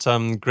different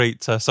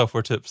great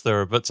software tips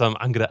there, but I'm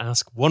going to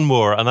ask one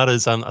more, and that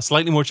is a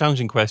slightly more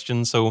challenging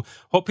question. So,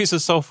 what piece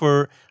of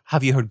software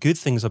have you heard good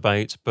things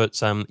about,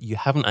 but you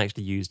haven't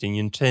actually used and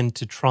you intend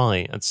to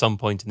try at some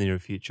point in the near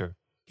future?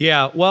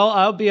 Yeah, well,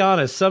 I'll be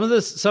honest. Some of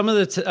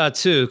the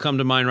two come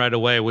to mind right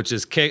away, which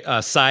is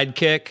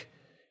Sidekick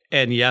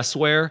and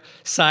Yesware.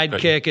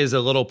 Sidekick is a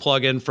little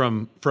plugin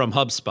from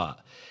HubSpot,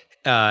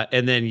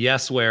 and then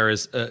Yesware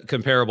is a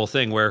comparable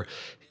thing where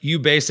you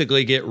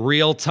basically get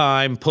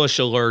real-time push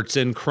alerts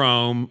in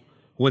Chrome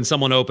when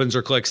someone opens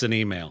or clicks an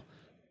email,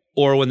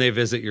 or when they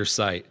visit your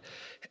site.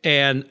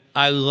 And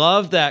I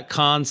love that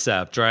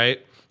concept,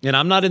 right? And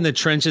I'm not in the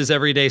trenches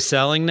every day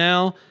selling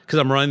now because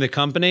I'm running the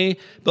company.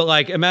 But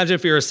like, imagine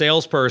if you're a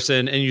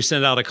salesperson and you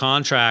send out a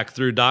contract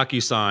through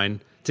DocuSign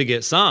to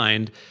get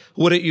signed.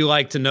 Wouldn't you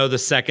like to know the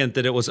second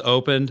that it was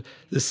opened,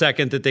 the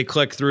second that they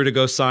click through to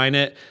go sign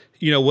it?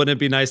 You know, wouldn't it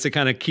be nice to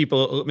kind of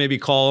maybe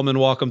call them and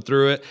walk them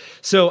through it?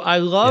 So I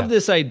love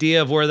this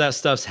idea of where that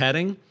stuff's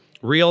heading.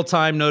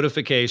 Real-time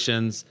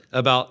notifications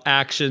about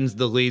actions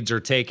the leads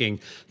are taking.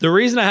 The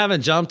reason I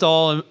haven't jumped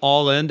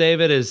all in,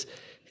 David, is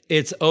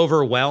it's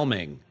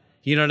overwhelming.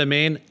 You know what I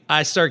mean?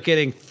 I start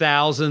getting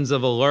thousands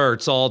of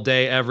alerts all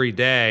day, every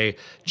day.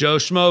 Joe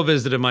Schmo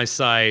visited my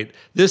site.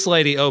 This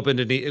lady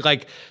opened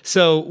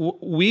so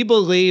we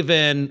believe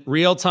in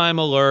real-time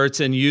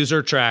alerts and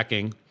user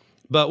tracking.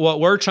 But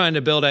what we're trying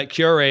to build at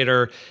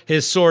Curator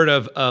is sort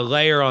of a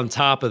layer on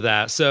top of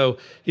that. So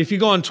if you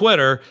go on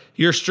Twitter,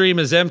 your stream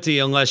is empty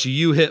unless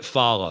you hit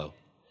follow.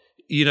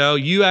 You know,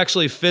 you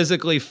actually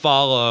physically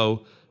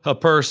follow a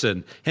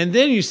person, and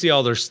then you see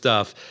all their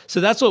stuff.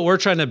 So that's what we're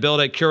trying to build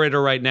at Curator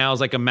right now,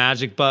 is like a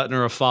magic button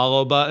or a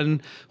follow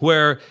button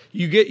where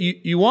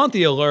you want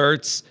the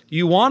alerts,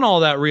 you want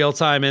all that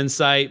real-time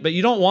insight, but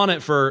you don't want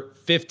it for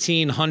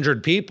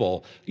 1,500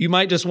 people. You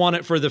might just want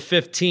it for the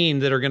 15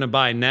 that are going to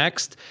buy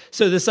next.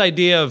 So this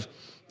idea of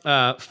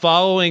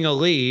following a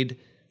lead,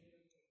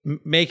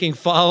 making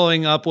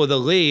following up with a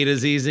lead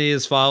as easy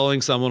as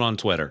following someone on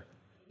Twitter.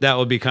 That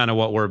would be kind of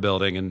what we're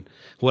building and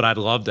what I'd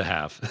love to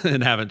have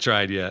and haven't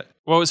tried yet.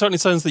 Well, it certainly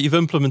sounds that you've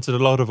implemented a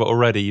lot of it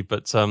already,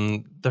 but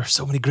there are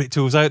so many great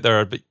tools out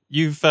there. But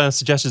you've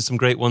suggested some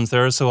great ones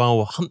there, so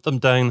I'll hunt them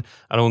down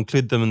and I'll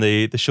include them in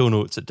the show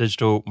notes at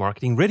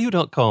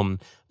digitalmarketingradio.com.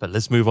 But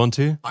let's move on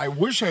to... I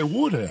wish I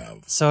would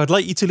have. So I'd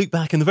like you to look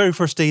back in the very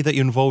first day that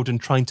you're involved in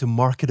trying to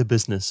market a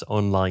business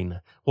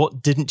online.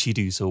 What didn't you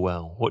do so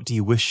well? What do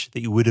you wish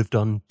that you would have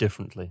done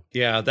differently?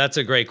 Yeah, that's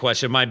a great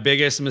question. My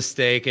biggest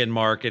mistake in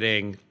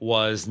marketing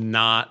was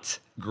not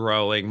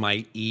growing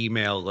my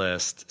email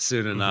list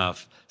soon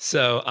enough.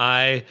 So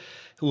I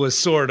was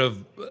sort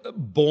of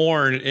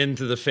born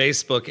into the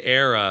Facebook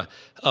era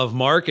of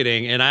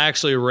marketing, and I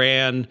actually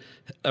ran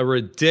a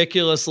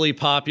ridiculously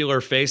popular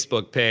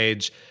Facebook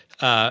page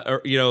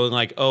in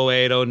like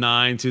 08,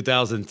 09,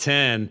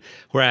 2010,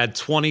 where I had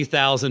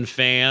 20,000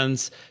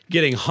 fans,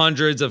 getting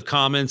hundreds of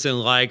comments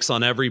and likes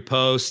on every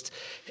post.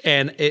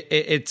 And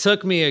it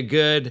took me a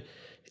good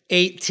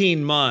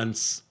 18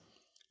 months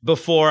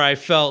before I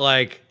felt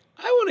like,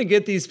 I want to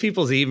get these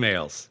people's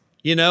emails.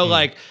 You know,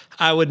 like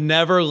I would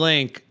never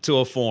link to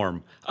a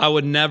form. I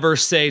would never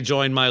say,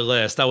 join my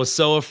list. I was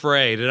so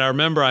afraid. And I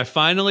remember I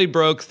finally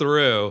broke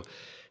through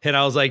and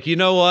I was like, you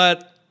know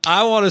what?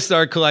 I want to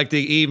start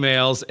collecting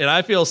emails, and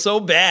I feel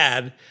so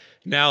bad.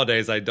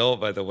 Nowadays, I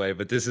don't, by the way,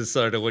 but this is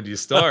sort of when you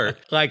start.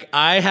 Like,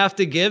 I have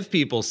to give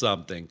people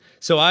something.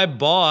 So I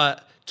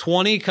bought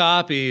 20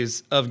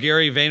 copies of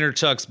Gary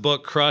Vaynerchuk's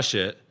book, Crush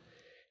It.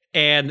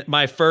 And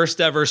my first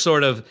ever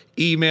sort of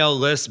email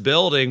list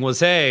building was,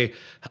 hey,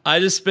 I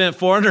just spent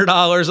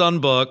 $400 on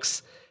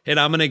books, and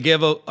I'm going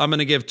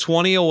to give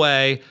 20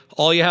 away.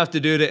 All you have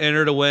to do to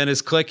enter to win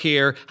is click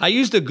here. I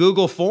used a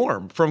Google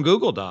form from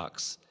Google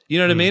Docs. You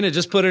know what I mean? And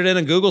just put it in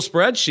a Google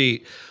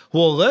spreadsheet.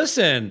 Well,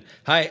 listen,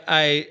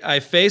 I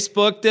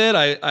Facebooked it.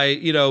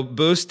 I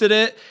boosted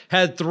it.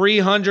 Had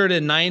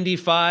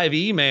 395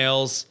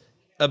 emails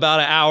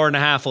about an hour and a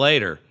half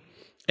later,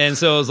 and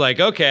so I was like,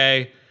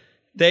 okay,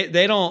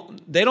 they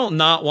don't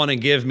not want to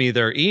give me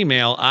their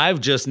email. I've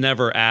just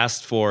never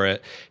asked for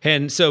it,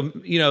 and so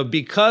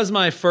because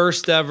my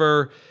first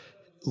ever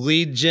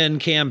lead gen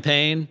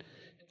campaign,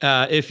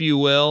 if you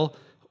will,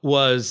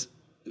 was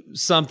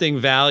something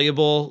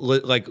valuable,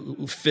 like,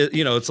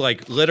 it's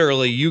like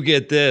literally you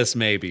get this,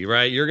 maybe,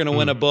 right? You're going to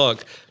win a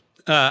book.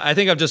 I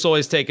think I've just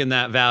always taken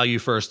that value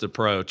first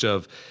approach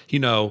of,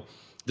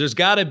 there's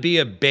got to be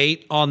a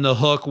bait on the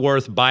hook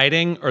worth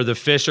biting or the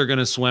fish are going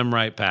to swim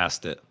right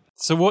past it.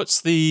 So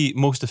what's the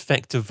most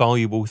effective,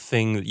 valuable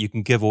thing that you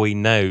can give away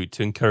now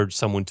to encourage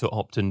someone to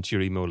opt into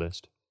your email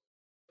list?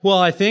 Well,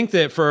 I think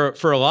that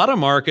for a lot of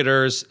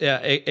marketers,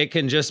 it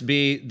can just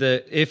be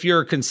if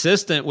you're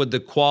consistent with the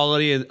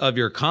quality of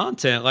your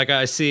content. Like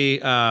I see,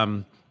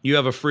 you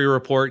have a free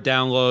report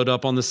download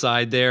up on the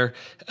side there.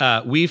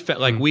 We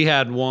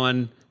had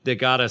one that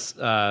got us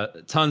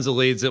tons of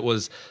leads. It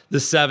was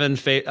the seven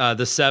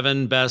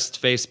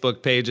best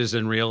Facebook pages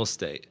in real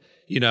estate.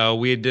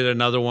 We did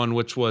another one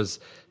which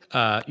was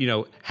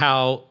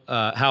how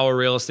a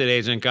real estate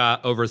agent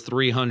got over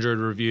 300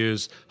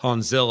 reviews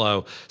on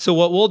Zillow. So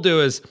what we'll do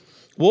is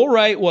we'll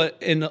write what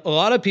in a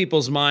lot of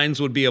people's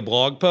minds would be a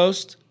blog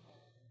post,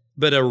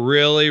 but a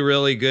really,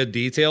 really good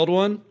detailed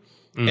one.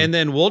 And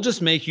then we'll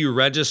just make you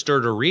register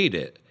to read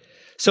it.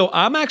 So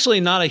I'm actually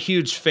not a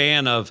huge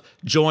fan of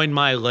join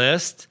my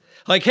list.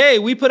 Like, hey,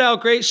 we put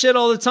out great shit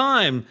all the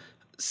time.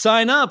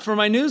 Sign up for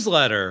my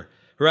newsletter,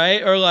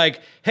 right? Or like,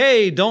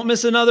 hey, don't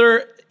miss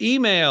another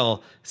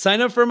email.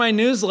 Sign up for my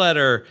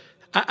newsletter.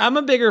 I'm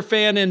a bigger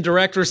fan in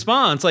direct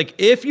response. Like,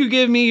 if you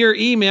give me your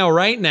email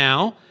right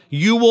now,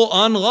 you will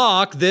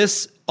unlock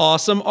this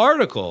awesome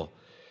article.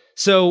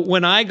 So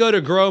when I go to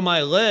grow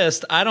my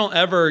list, I don't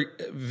ever,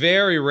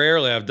 very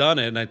rarely, I've done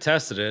it and I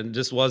tested it and it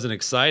just wasn't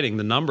exciting.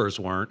 The numbers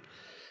weren't.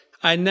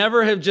 I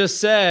never have just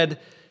said,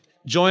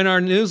 join our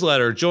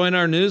newsletter, join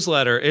our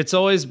newsletter. It's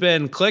always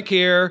been click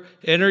here,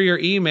 enter your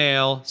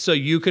email so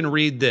you can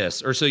read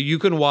this or so you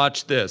can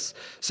watch this.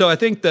 So I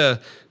think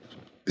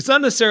it's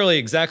not necessarily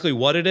exactly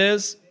what it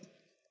is.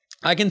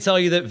 I can tell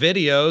you that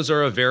videos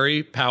are a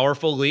very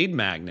powerful lead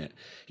magnet.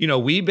 You know,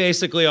 we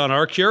basically on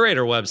our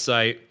Curator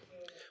website,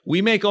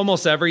 we make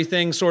almost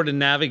everything sort of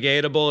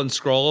navigatable and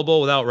scrollable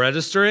without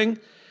registering.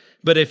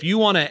 But if you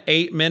want an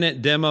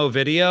 8-minute demo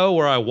video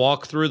where I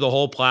walk through the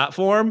whole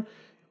platform,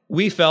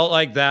 we felt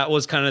like that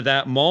was kind of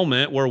that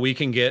moment where we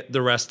can get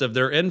the rest of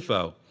their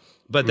info.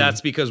 But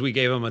that's because we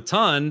gave them a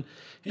ton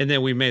and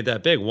then we made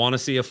that big. Want to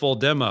see a full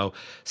demo.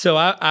 So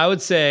I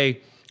would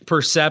say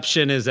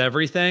perception is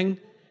everything.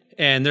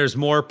 And there's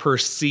more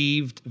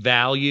perceived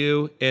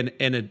value in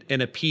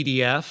a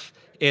PDF,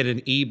 in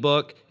an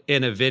ebook,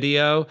 in a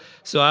video.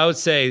 So I would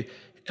say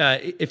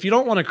if you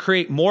don't want to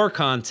create more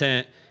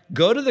content,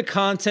 go to the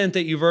content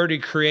that you've already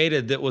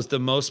created that was the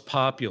most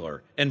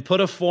popular and put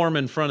a form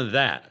in front of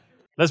that.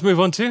 Let's move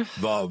on to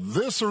The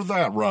this or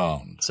that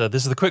round. So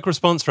this is the quick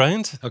response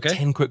round. Okay.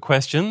 10 quick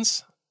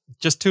questions.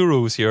 Just 2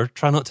 rules here.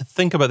 Try not to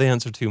think about the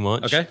answer too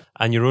much. Okay.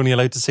 And you're only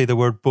allowed to say the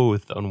word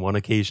both on one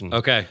occasion.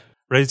 Okay.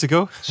 Ready to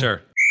go?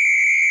 Sure.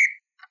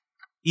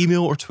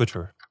 Email or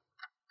Twitter?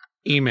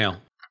 Email.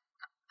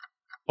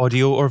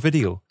 Audio or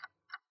video?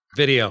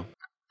 Video.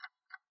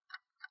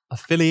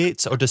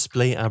 Affiliates or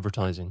display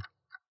advertising?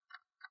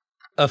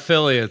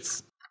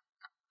 Affiliates.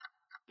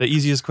 The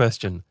easiest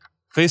question.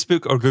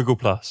 Facebook or Google+?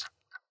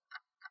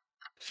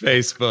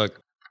 Facebook.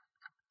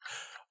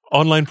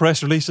 Online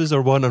press releases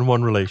or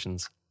one-on-one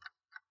relations?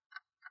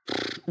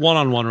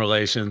 One-on-one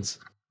relations.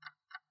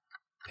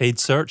 Paid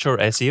search or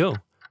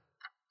SEO?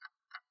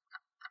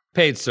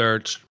 Paid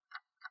search.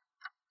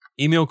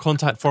 Email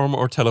contact form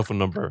or telephone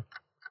number?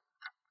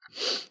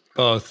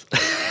 Both.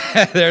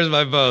 There's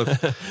my both.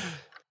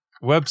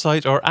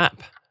 Website or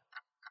app?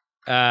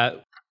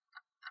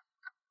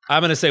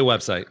 I'm going to say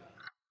website.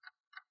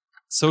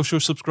 Social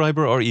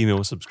subscriber or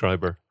email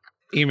subscriber?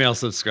 Email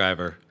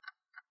subscriber.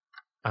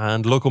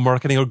 And local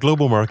marketing or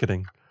global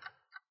marketing?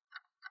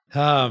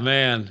 Oh,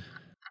 man.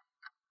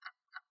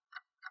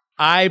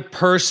 I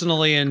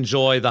personally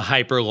enjoy the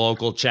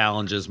hyper-local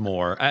challenges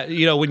more.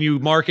 When you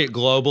market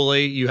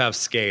globally, you have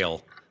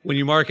scale. When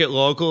you market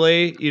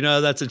locally,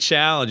 that's a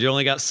challenge. You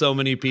only got so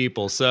many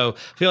people. So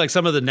I feel like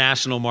some of the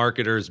national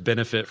marketers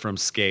benefit from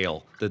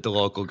scale that the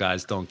local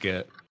guys don't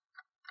get.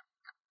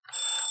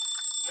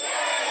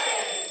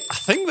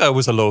 I think that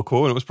was a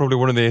local, and it was probably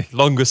one of the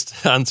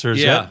longest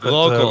answers Yeah, yet. But,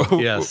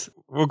 local, yes.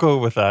 We'll go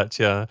with that,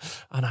 yeah.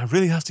 And I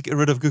really have to get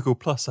rid of Google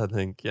Plus, I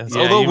think. Yes.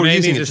 Yeah, although you we're may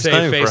using need it to just say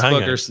now for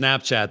Facebook or Hangouts.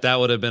 Snapchat. That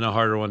would have been a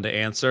harder one to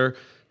answer.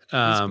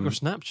 Facebook or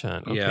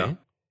Snapchat, okay. Yeah.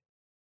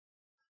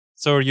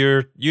 So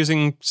you're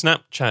using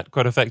Snapchat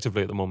quite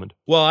effectively at the moment?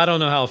 Well, I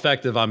don't know how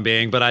effective I'm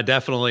being, but I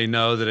definitely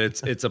know that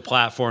it's a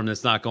platform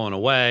that's not going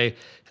away.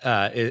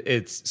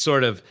 It's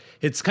almost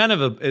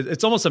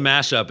a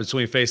mashup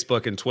between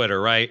Facebook and Twitter,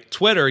 right?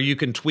 Twitter, you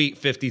can tweet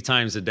 50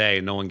 times a day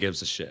and no one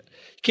gives a shit.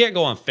 You can't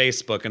go on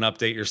Facebook and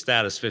update your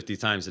status 50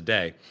 times a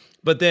day.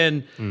 But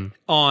then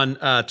on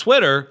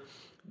Twitter,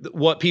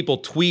 what people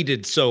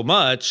tweeted so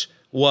much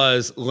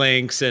was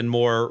links and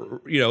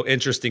more,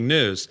 interesting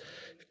news.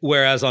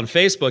 Whereas on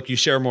Facebook, you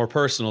share more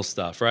personal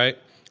stuff, right?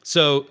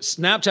 So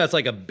Snapchat's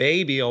like a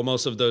baby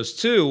almost of those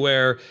two,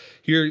 where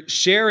you're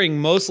sharing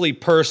mostly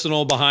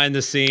personal behind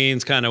the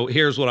scenes, kind of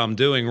here's what I'm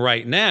doing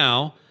right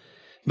now,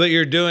 but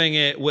you're doing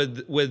it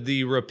with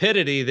the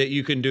rapidity that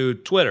you can do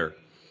Twitter.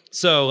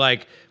 So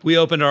like we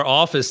opened our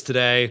office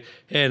today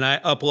and I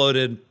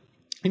uploaded,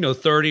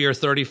 30 or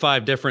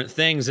 35 different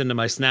things into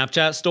my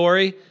Snapchat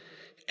story.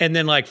 And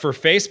then like for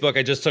Facebook,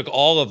 I just took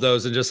all of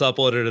those and just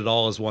uploaded it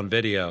all as one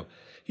video.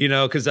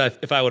 Because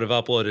if I would have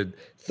uploaded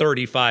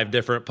 35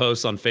 different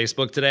posts on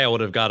Facebook today, I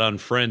would have got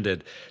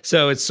unfriended.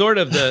 So it's sort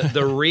of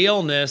the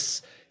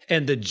realness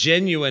and the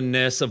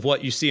genuineness of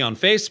what you see on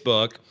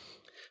Facebook,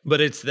 but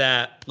it's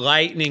that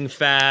lightning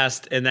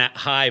fast and that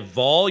high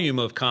volume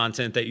of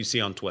content that you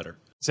see on Twitter.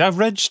 See, I've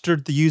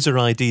registered the user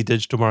ID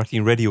Digital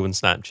Marketing Radio on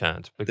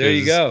Snapchat. Because There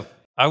you go.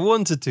 I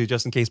wanted to,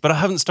 just in case, but I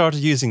haven't started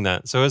using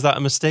that. So is that a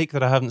mistake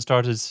that I haven't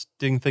started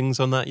doing things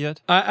on that yet?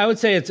 I would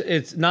say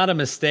it's not a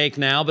mistake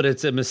now, but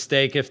it's a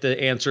mistake if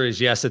the answer is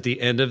yes at the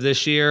end of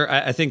this year.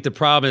 I think the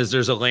problem is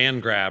there's a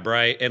land grab,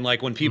 right? And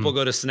like when people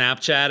go to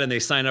Snapchat and they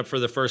sign up for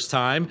the first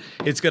time,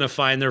 it's going to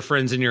find their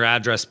friends in your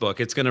address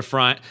book. It's going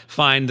to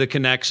find the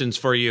connections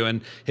for you.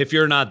 And if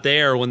you're not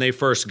there when they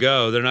first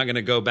go, they're not going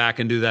to go back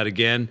and do that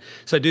again.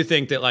 So I do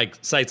think that like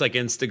sites like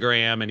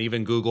Instagram and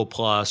even Google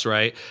Plus,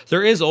 right?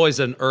 There is always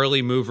an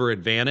early mover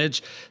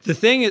advantage. The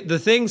thing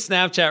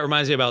Snapchat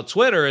reminds me about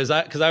Twitter is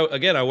I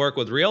work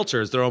with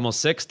realtors. They're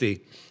almost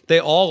 60. They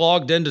all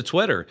logged into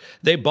Twitter.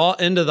 They bought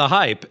into the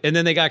hype, and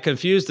then they got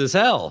confused as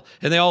hell,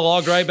 and they all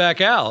logged right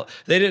back out.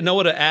 They didn't know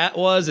what an @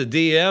 was, a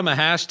DM, a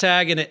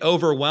hashtag, and it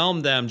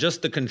overwhelmed them,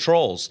 just the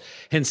controls.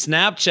 And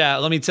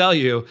Snapchat, let me tell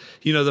you,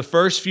 the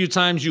first few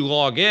times you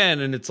log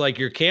in, and it's like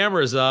your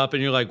camera's up,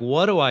 and you're like,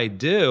 what do I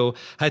do?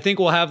 I think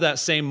we'll have that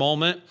same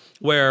moment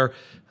where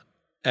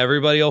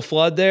everybody will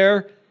flood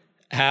there.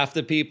 Half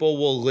the people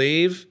will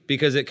leave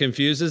because it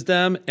confuses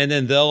them, and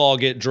then they'll all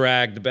get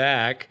dragged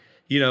back,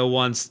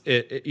 once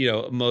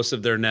most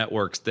of their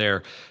network's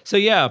there. So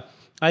yeah,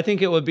 I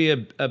think it would be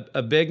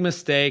a big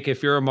mistake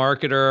if you're a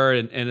marketer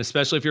and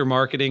especially if you're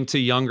marketing to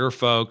younger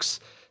folks,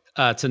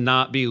 to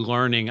not be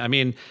learning. I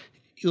mean,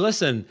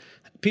 listen,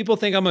 people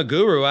think I'm a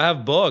guru. I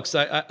have books.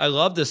 I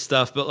love this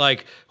stuff. But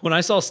like when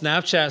I saw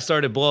Snapchat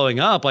started blowing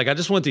up, like I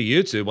just went to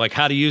YouTube, like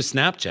how to use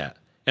Snapchat.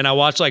 And I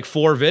watched like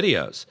 4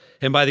 videos.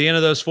 And by the end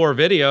of those 4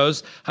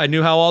 videos, I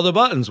knew how all the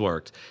buttons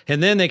worked.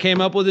 And then they came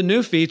up with a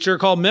new feature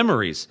called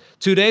Memories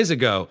 2 days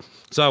ago.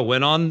 So I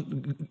went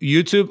on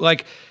YouTube.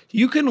 Like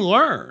you can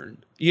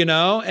learn,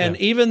 and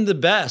even the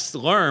best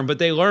learn, but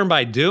they learn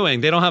by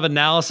doing. They don't have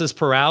analysis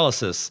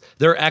paralysis.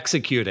 They're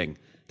executing.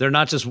 They're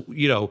not just,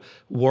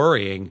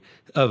 worrying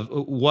of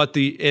what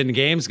the end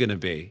game's going to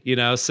be,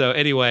 So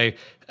anyway,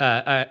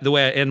 the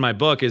way I end my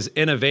book is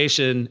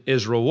innovation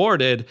is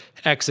rewarded,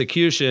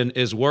 execution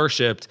is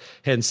worshipped.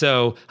 And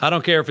so I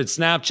don't care if it's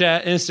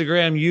Snapchat,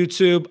 Instagram,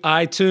 YouTube,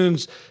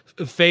 iTunes,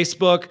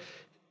 Facebook,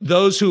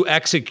 those who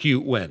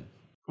execute win.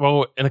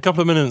 Well, in a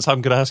couple of minutes,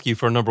 I'm going to ask you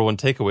for a number one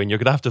takeaway, and you're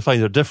going to have to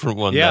find a different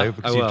one now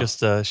because you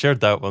just shared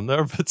that one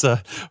there.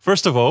 But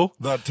first of all,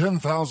 the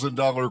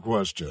 $10,000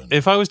 question.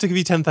 If I was to give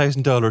you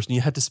 $10,000 and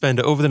you had to spend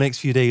it over the next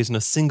few days on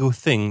a single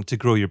thing to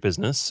grow your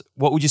business,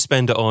 what would you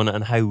spend it on,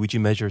 and how would you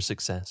measure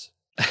success?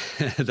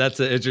 That's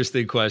an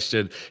interesting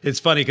question. It's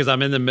funny because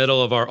I'm in the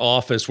middle of our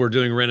office. We're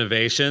doing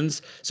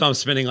renovations, so I'm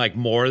spending like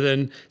more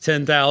than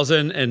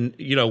 $10,000,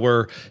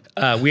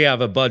 and we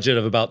have a budget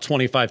of about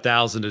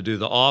 $25,000 to do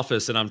the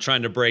office, and I'm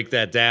trying to break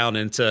that down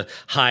into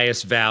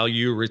highest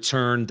value,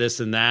 return, this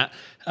and that.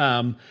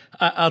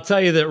 I'll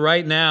tell you that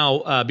right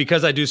now,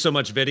 because I do so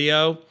much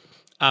video,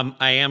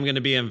 I am going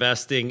to be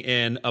investing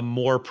in a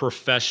more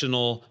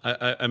professional.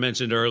 I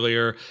mentioned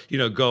earlier,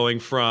 going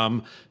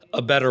from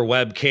a better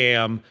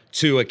webcam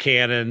to a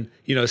Canon,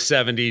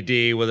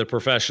 70D with a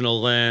professional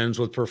lens,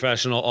 with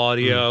professional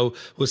audio,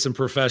 with some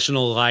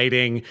professional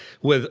lighting,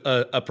 with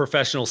a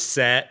professional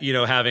set,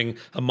 having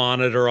a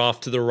monitor off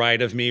to the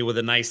right of me with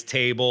a nice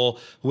table,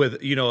 with,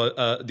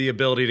 the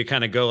ability to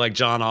kind of go like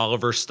John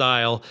Oliver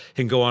style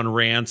and go on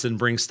rants and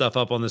bring stuff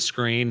up on the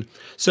screen.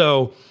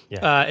 So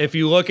if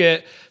you look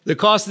at the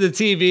cost of the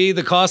TV,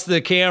 the cost of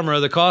the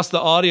camera, the cost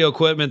of the audio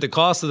equipment, the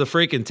cost of the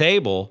freaking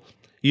table,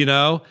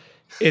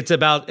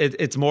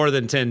 it's more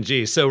than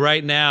 10G. So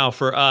right now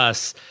for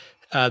us,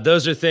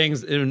 those are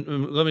things,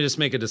 and let me just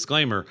make a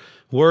disclaimer.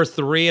 We're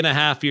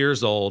 3.5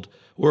 years old.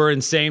 We're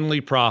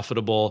insanely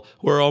profitable.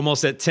 We're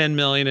almost at 10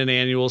 million in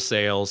annual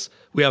sales.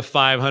 We have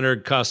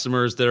 500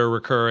 customers that are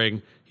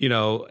recurring,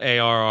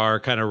 ARR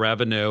kind of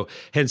revenue.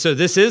 And so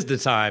this is the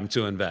time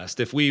to invest.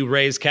 If we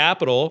raise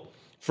capital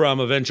from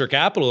a venture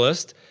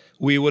capitalist,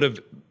 we would have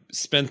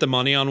spent the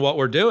money on what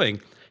we're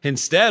doing.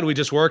 Instead, we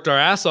just worked our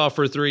ass off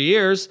for 3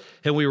 years,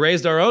 and we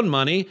raised our own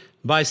money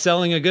by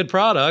selling a good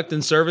product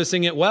and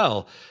servicing it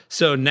well.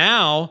 So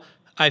now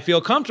I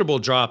feel comfortable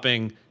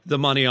dropping the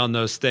money on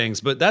those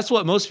things, but that's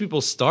what most people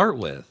start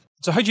with.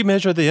 So how do you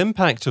measure the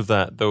impact of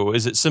that, though?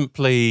 Is it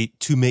simply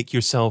to make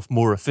yourself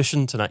more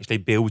efficient and actually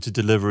be able to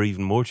deliver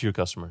even more to your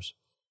customers?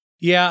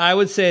 Yeah, I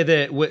would say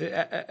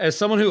that as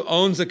someone who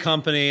owns a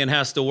company and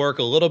has to work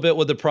a little bit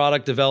with the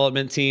product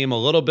development team, a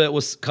little bit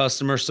with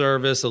customer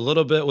service, a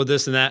little bit with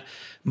this and that,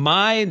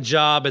 my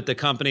job at the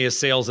company is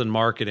sales and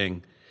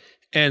marketing.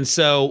 And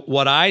so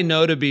what I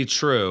know to be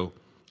true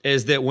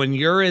is that when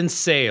you're in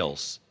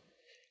sales,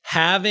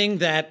 having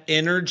that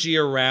energy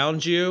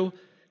around you,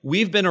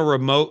 we've been a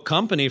remote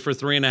company for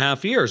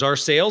 3.5 years. Our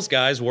sales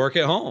guys work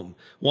at home.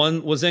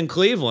 One was in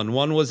Cleveland,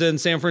 one was in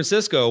San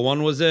Francisco,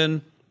 one was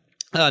in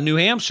New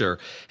Hampshire.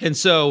 And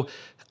so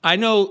I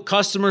know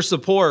customer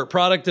support,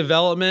 product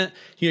development,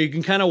 you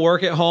can kind of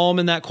work at home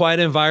in that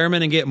quiet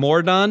environment and get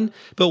more done.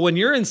 But when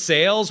you're in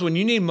sales, when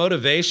you need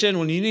motivation,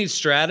 when you need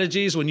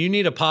strategies, when you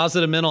need a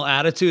positive mental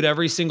attitude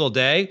every single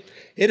day,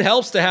 it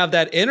helps to have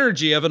that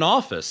energy of an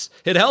office.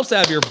 It helps to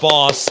have your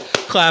boss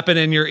clapping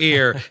in your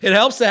ear. It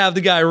helps to have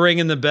the guy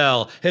ringing the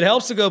bell. It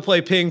helps to go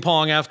play ping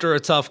pong after a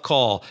tough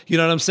call. You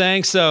know what I'm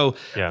saying? So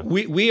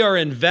we are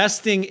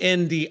investing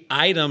in the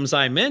items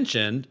I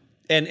mentioned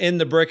and in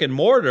the brick and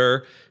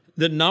mortar.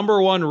 The number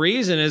one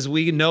reason is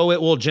we know it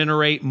will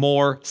generate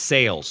more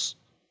sales.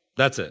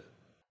 That's it.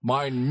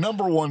 My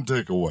number one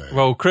takeaway.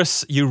 Well,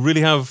 Chris, you really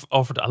have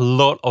offered a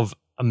lot of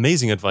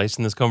amazing advice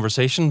in this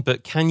conversation,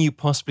 but can you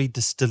possibly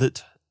distill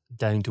it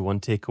down to one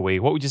takeaway?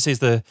 What would you say is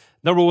the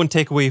number one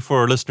takeaway for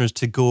our listeners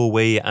to go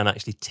away and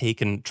actually take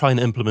and try and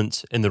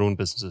implement in their own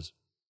businesses?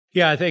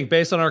 Yeah, I think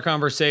based on our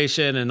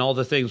conversation and all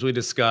the things we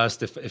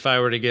discussed, if I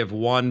were to give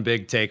one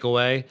big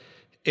takeaway,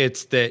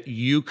 it's that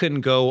you can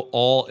go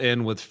all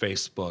in with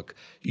Facebook.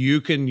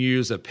 You can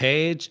use a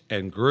page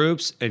and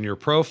groups and your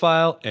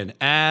profile and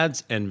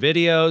ads and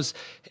videos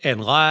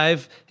and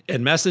live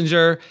and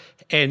messenger,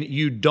 and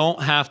you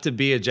don't have to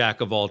be a jack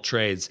of all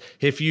trades.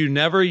 If you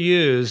never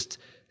used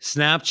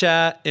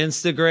Snapchat,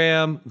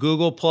 Instagram,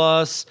 Google+,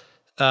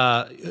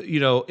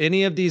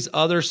 any of these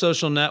other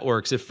social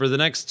networks, if for the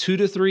next 2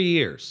 to 3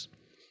 years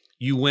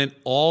you went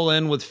all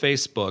in with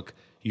Facebook,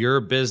 your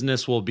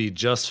business will be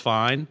just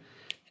fine.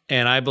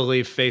 And I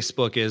believe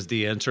Facebook is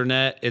the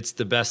internet. It's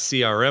the best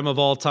CRM of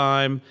all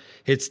time.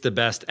 It's the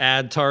best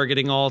ad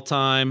targeting all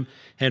time.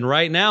 And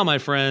right now, my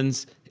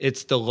friends,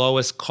 it's the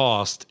lowest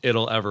cost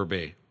it'll ever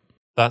be.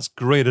 That's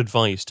great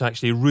advice to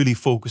actually really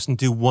focus and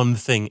do one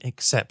thing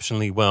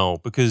exceptionally well.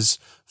 Because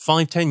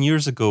 5-10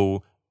 years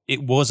ago,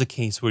 it was a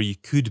case where you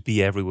could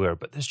be everywhere.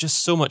 But there's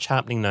just so much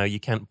happening now, you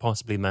can't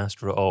possibly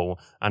master it all.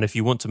 And if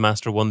you want to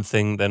master one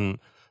thing, then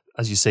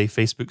as you say,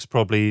 Facebook's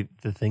probably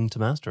the thing to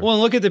master. Well,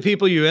 look at the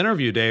people you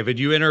interview, David.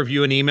 You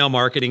interview an email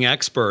marketing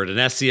expert, an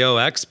SEO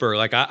expert.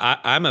 Like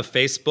I'm a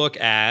Facebook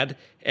ad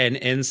and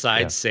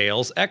inside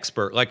sales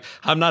expert. Like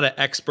I'm not an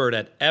expert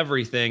at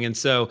everything. And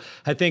so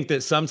I think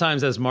that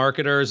sometimes as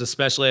marketers,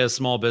 especially as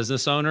small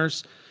business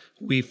owners,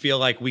 we feel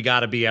like we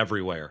got to be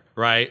everywhere,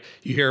 right?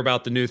 You hear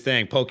about the new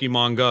thing,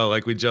 Pokemon Go,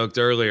 like we joked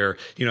earlier.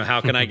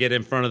 How can I get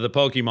in front of the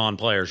Pokemon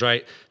players,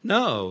 right?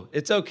 No,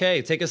 it's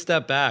okay. Take a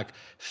step back.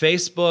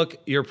 Facebook,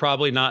 you're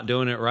probably not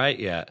doing it right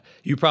yet.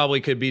 You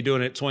probably could be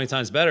doing it 20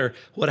 times better.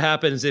 What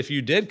happens if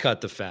you did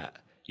cut the fat?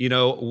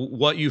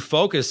 What you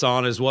focus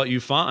on is what you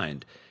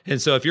find. And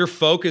so if you're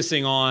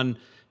focusing on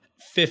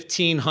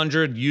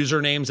 1,500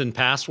 usernames and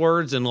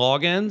passwords and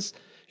logins,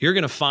 you're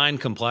going to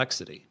find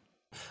complexity.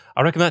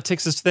 I reckon that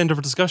takes us to the end of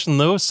our discussion,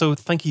 though. So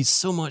thank you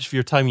so much for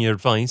your time and your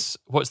advice.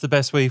 What's the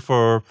best way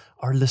for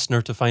our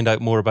listener to find out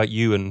more about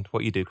you and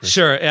what you do, Chris?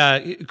 Sure.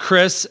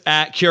 Chris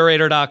at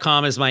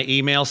Curaytor.com is my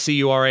email,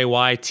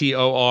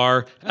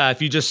 Curaytor.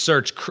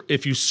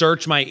 If you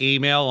search my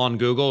email on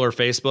Google or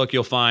Facebook,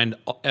 you'll find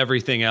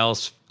everything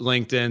else,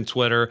 LinkedIn,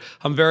 Twitter.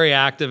 I'm very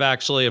active,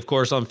 actually, of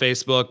course, on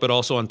Facebook, but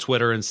also on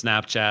Twitter and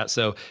Snapchat.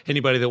 So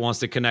anybody that wants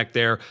to connect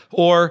there,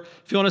 or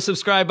if you want to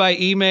subscribe by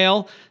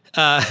email,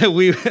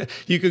 you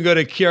can go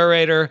to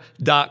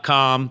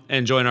Curaytor.com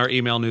and join our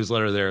email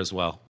newsletter there as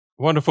well.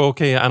 Wonderful.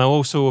 Okay. And I'll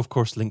also, of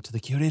course, link to the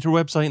Curaytor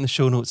website in the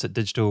show notes at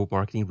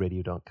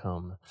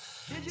digitalmarketingradio.com.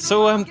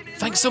 So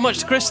thanks so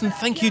much, Chris, and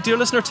thank you, dear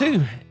listener,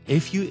 too.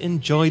 If you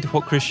enjoyed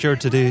what Chris shared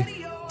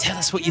today, tell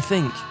us what you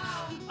think.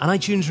 An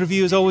iTunes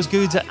review is always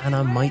good, and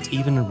I might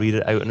even read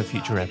it out in a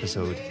future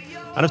episode.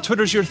 And if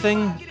Twitter's your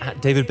thing,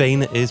 @David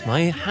Bain is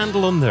my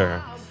handle on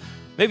there.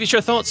 Maybe it's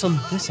your thoughts on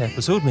this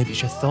episode. Maybe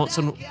it's your thoughts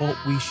on what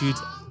we should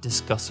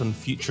discuss on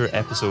future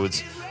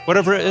episodes.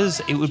 Whatever it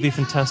is, it would be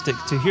fantastic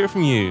to hear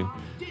from you.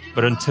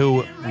 But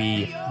until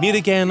we meet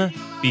again,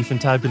 be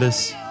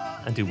fantabulous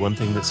and do one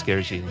thing that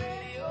scares you.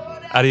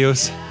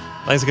 Adios.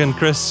 Thanks again,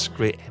 Chris.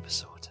 Great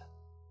episode.